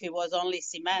umbrella, if it was only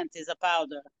cement, is a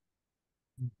powder.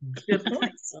 Good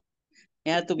point. So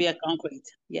it had to be a concrete.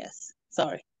 Yes.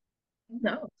 Sorry.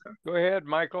 No. Go ahead,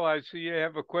 Michael. I see you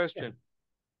have a question.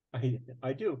 Yeah,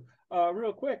 I do.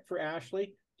 Real quick for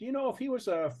Ashli, do you know if he was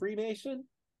a Freemason?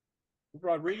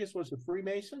 Rodriguez was a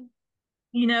Freemason?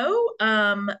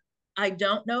 I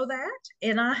don't know that,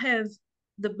 and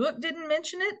the book didn't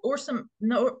mention it, or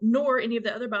nor any of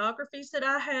the other biographies that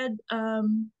I had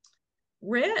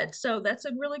read. So that's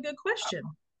a really good question.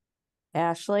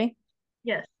 Ashli?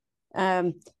 Yes.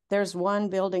 There's one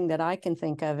building that I can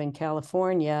think of in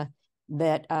California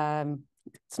that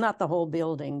it's not the whole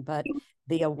building, but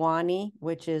the Awani,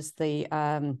 which is the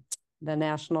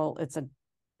national. It's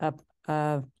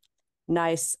a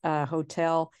nice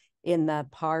hotel in the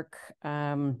park,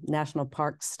 national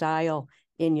park style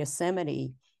in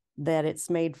Yosemite. That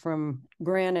it's made from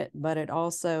granite, but it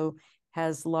also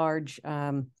has large.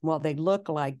 They look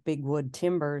like big wood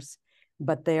timbers,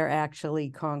 but they're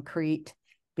actually concrete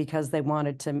because they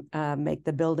wanted to make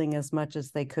the building as much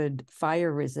as they could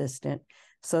fire resistant.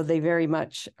 So they very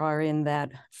much are in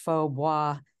that faux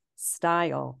bois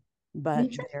style, but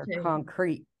they're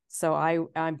concrete. So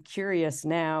I'm curious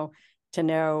now to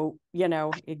know,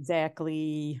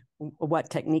 exactly what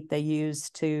technique they use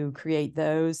to create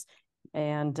those.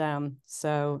 And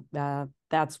so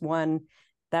that's one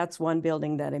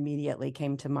building that immediately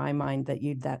came to my mind that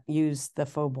used the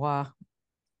faux bois.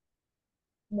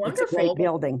 Wonderful. It's a great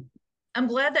building. I'm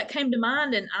glad that came to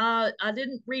mind, and I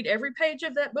didn't read every page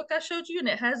of that book I showed you, and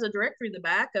it has a directory in the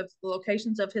back of the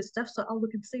locations of his stuff, so I'll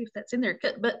look and see if that's in there.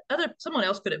 But someone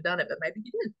else could have done it, but maybe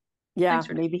you did. Yeah,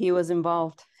 maybe he was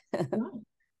involved.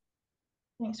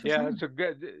 Thanks for Yeah, it's a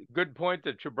good point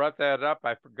that you brought that up.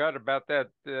 I forgot about that.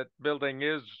 That building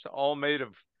is all made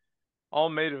of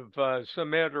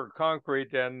cement or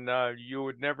concrete, and you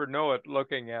would never know it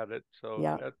looking at it. So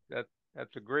yeah,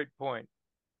 that's a great point.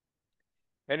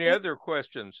 Any other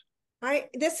questions? I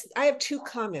have two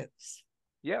comments.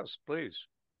 Yes, please.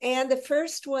 And the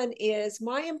first one is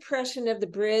my impression of the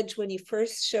bridge when you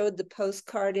first showed the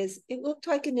postcard is it looked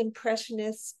like an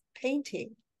impressionist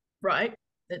painting. Right,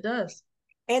 it does.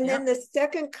 And then the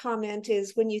second comment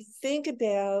is when you think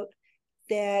about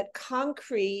that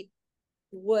concrete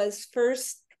was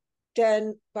first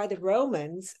done by the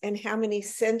Romans and how many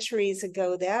centuries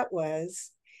ago that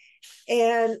was.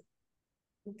 And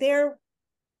there,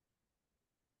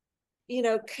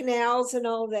 canals and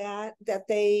all that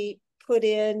they put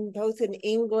in both in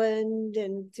England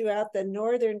and throughout the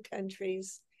northern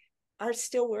countries are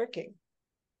still working.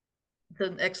 It's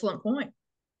an excellent point.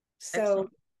 So excellent.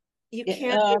 You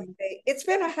can't say, it's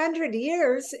been 100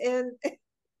 years and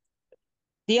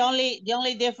the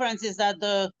only difference is that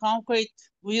the concrete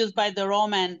used by the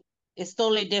Roman is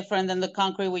totally different than the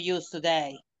concrete we use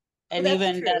today. And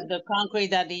even true. That the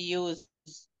concrete that he used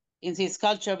in his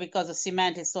sculpture, because the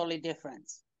cement is totally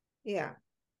different. Yeah.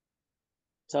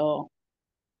 So,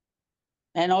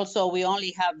 and also we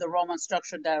only have the Roman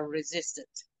structure that resisted.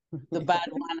 The bad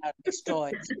one are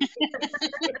destroyed.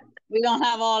 We don't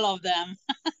have all of them.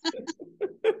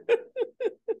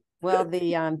 Well,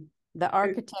 the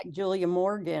architect Julia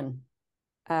Morgan,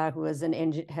 who has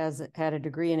had a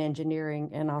degree in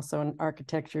engineering and also an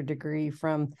architecture degree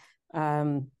from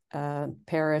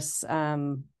Paris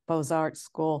Beaux-Arts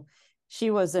School.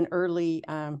 She was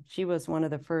she was one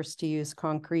of the first to use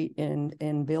concrete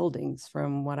in buildings,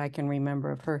 from what I can remember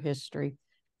of her history.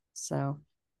 So.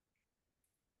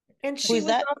 And she was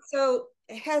also,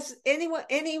 has any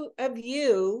of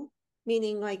you,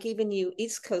 meaning like even you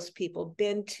East Coast people,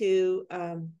 been to,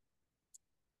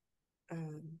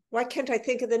 why can't I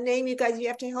think of the name, you guys, you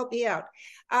have to help me out.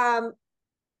 The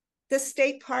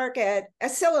state park at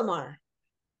Asilomar,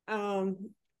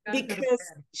 because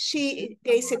she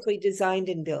basically designed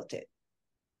and built it.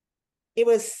 It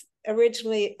was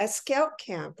originally a scout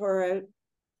camp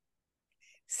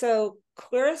so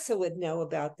Clarissa would know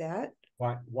about that.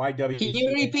 YW. Can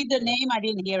you repeat the name? I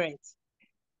didn't hear it.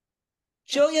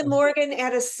 Julia Morgan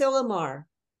at Asilomar.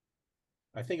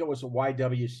 I think it was a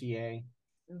YWCA.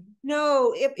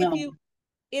 No, if No. you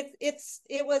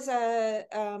it was a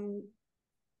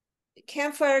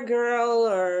Campfire Girl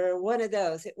or one of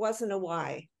those. It wasn't a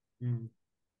Y. Mm.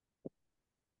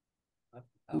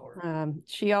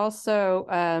 She also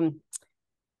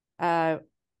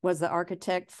was the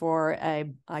architect for a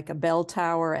bell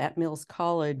tower at Mills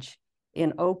College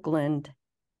in Oakland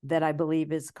that I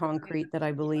believe is concrete, that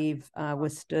I believe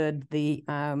withstood the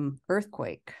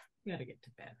earthquake. You gotta get to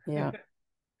bed. Yeah.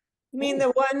 You mean the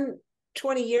one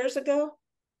 20 years ago?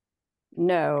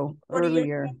 No, 40 years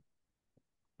earlier. ago?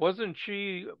 Wasn't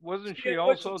she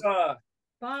also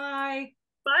Bye.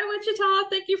 Bye, Wichita.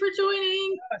 Thank you for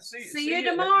joining. See you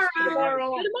tomorrow. See you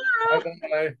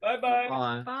tomorrow. Bye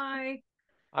bye.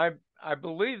 Bye. I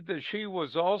believe that she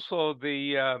was also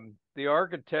the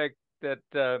architect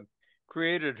that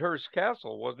created Hearst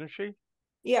Castle, wasn't she?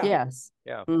 Yeah. Yes.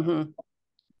 Yeah. Mm-hmm.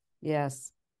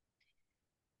 Yes.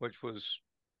 Which was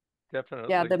definitely.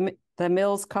 Yeah, the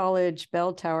Mills College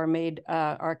bell tower made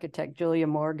architect Julia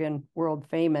Morgan world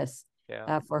famous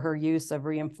for her use of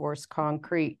reinforced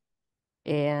concrete,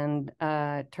 and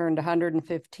turned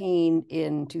 115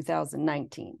 in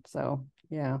 2019. So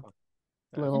yeah,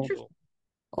 a little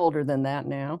older than that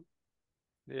now.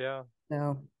 Yeah.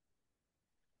 So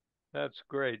That's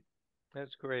great.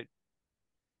 That's great.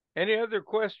 Any other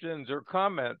questions or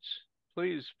comments?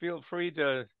 Please feel free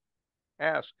to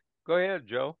ask. Go ahead,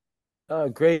 Joe.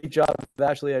 Great job,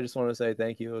 Ashley. I just want to say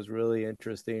thank you. It was really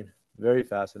interesting, very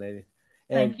fascinating.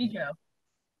 And Thank you, Joe.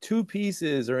 two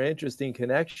pieces are interesting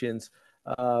connections.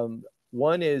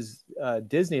 One is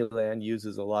Disneyland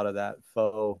uses a lot of that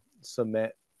faux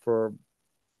cement for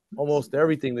almost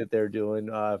everything that they're doing.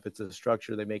 If it's a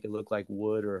structure, they make it look like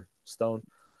wood or stone.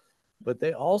 But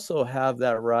they also have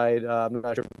that ride. I'm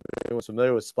not sure if anyone's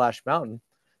familiar with Splash Mountain.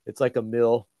 It's like a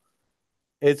mill.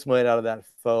 It's made out of that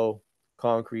faux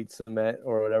concrete cement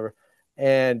or whatever.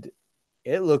 And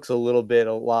it looks a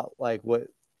lot like what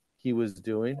he was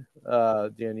doing,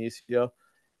 Dionisio.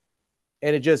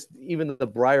 And it just, even the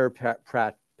briar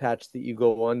patch that you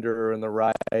go under in the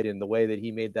ride and the way that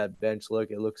he made that bench look,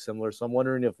 it looks similar. So I'm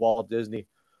wondering if Walt Disney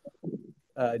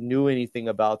knew anything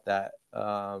about that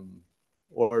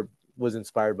or was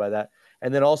inspired by that.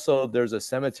 And then also there's a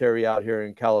cemetery out here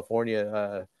in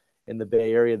California, in the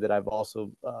Bay Area, that I've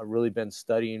also really been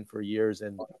studying for years.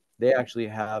 And they actually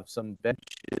have some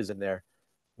benches in there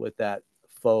with that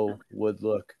faux wood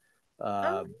look,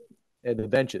 and the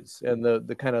benches and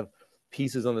the kind of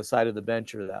pieces on the side of the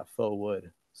bench are that faux wood.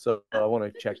 So I want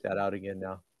to check that out again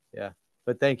now. Yeah.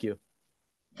 But thank you.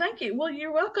 Thank you. Well,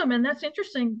 you're welcome. And that's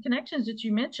interesting connections that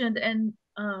you mentioned. And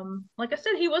like I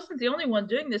said, he wasn't the only one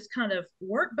doing this kind of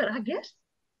work, but I guess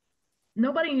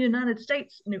nobody in the United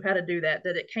States knew how to do that,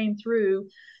 that it came through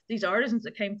these artisans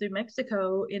that came through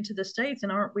Mexico into the States.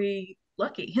 And aren't we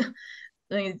lucky?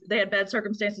 I mean, they had bad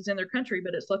circumstances in their country,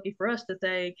 but it's lucky for us that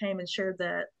they came and shared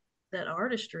that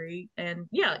artistry. And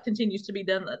yeah, it continues to be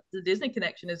done. The Disney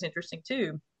connection is interesting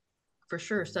too, for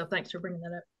sure. So thanks for bringing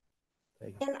that up.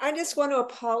 And I just want to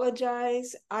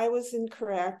apologize. I was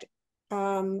incorrect.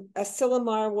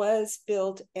 Asilomar was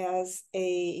built as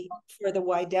for the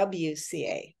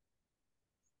YWCA,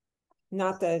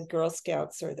 not the Girl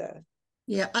Scouts or the.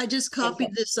 Yeah, I just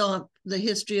copied this off the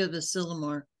history of the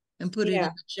Asilomar and put it in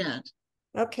the chat.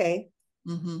 Okay.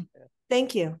 Mm-hmm.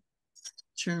 Thank you.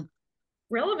 Sure.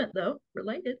 Relevant though,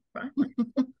 related, right?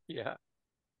 Yeah.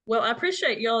 Well, I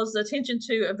appreciate y'all's attention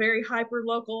to a very hyper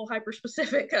local, hyper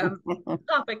specific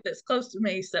topic that's close to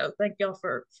me. So thank y'all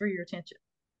for your attention.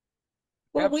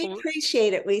 Well, we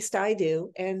appreciate it. At least I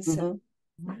do. And so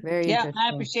very interesting. I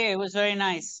appreciate it. It was very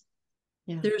nice.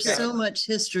 Yeah. There's so much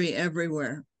history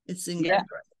everywhere. It's incredible.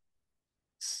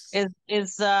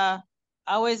 It's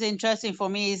always interesting for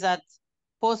me is that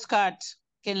postcard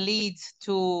can lead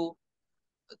to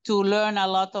learn a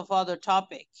lot of other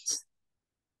topics.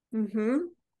 Mm-hmm.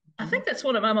 I think that's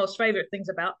one of my most favorite things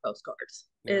about postcards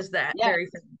is that very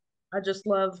thing. I just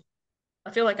love,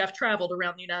 I feel like I've traveled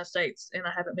around the United States and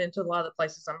I haven't been to a lot of the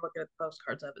places I'm looking at the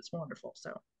postcards of. It's wonderful.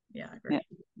 So yeah, I agree.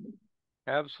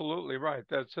 Absolutely right.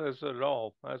 That says it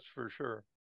all. That's for sure.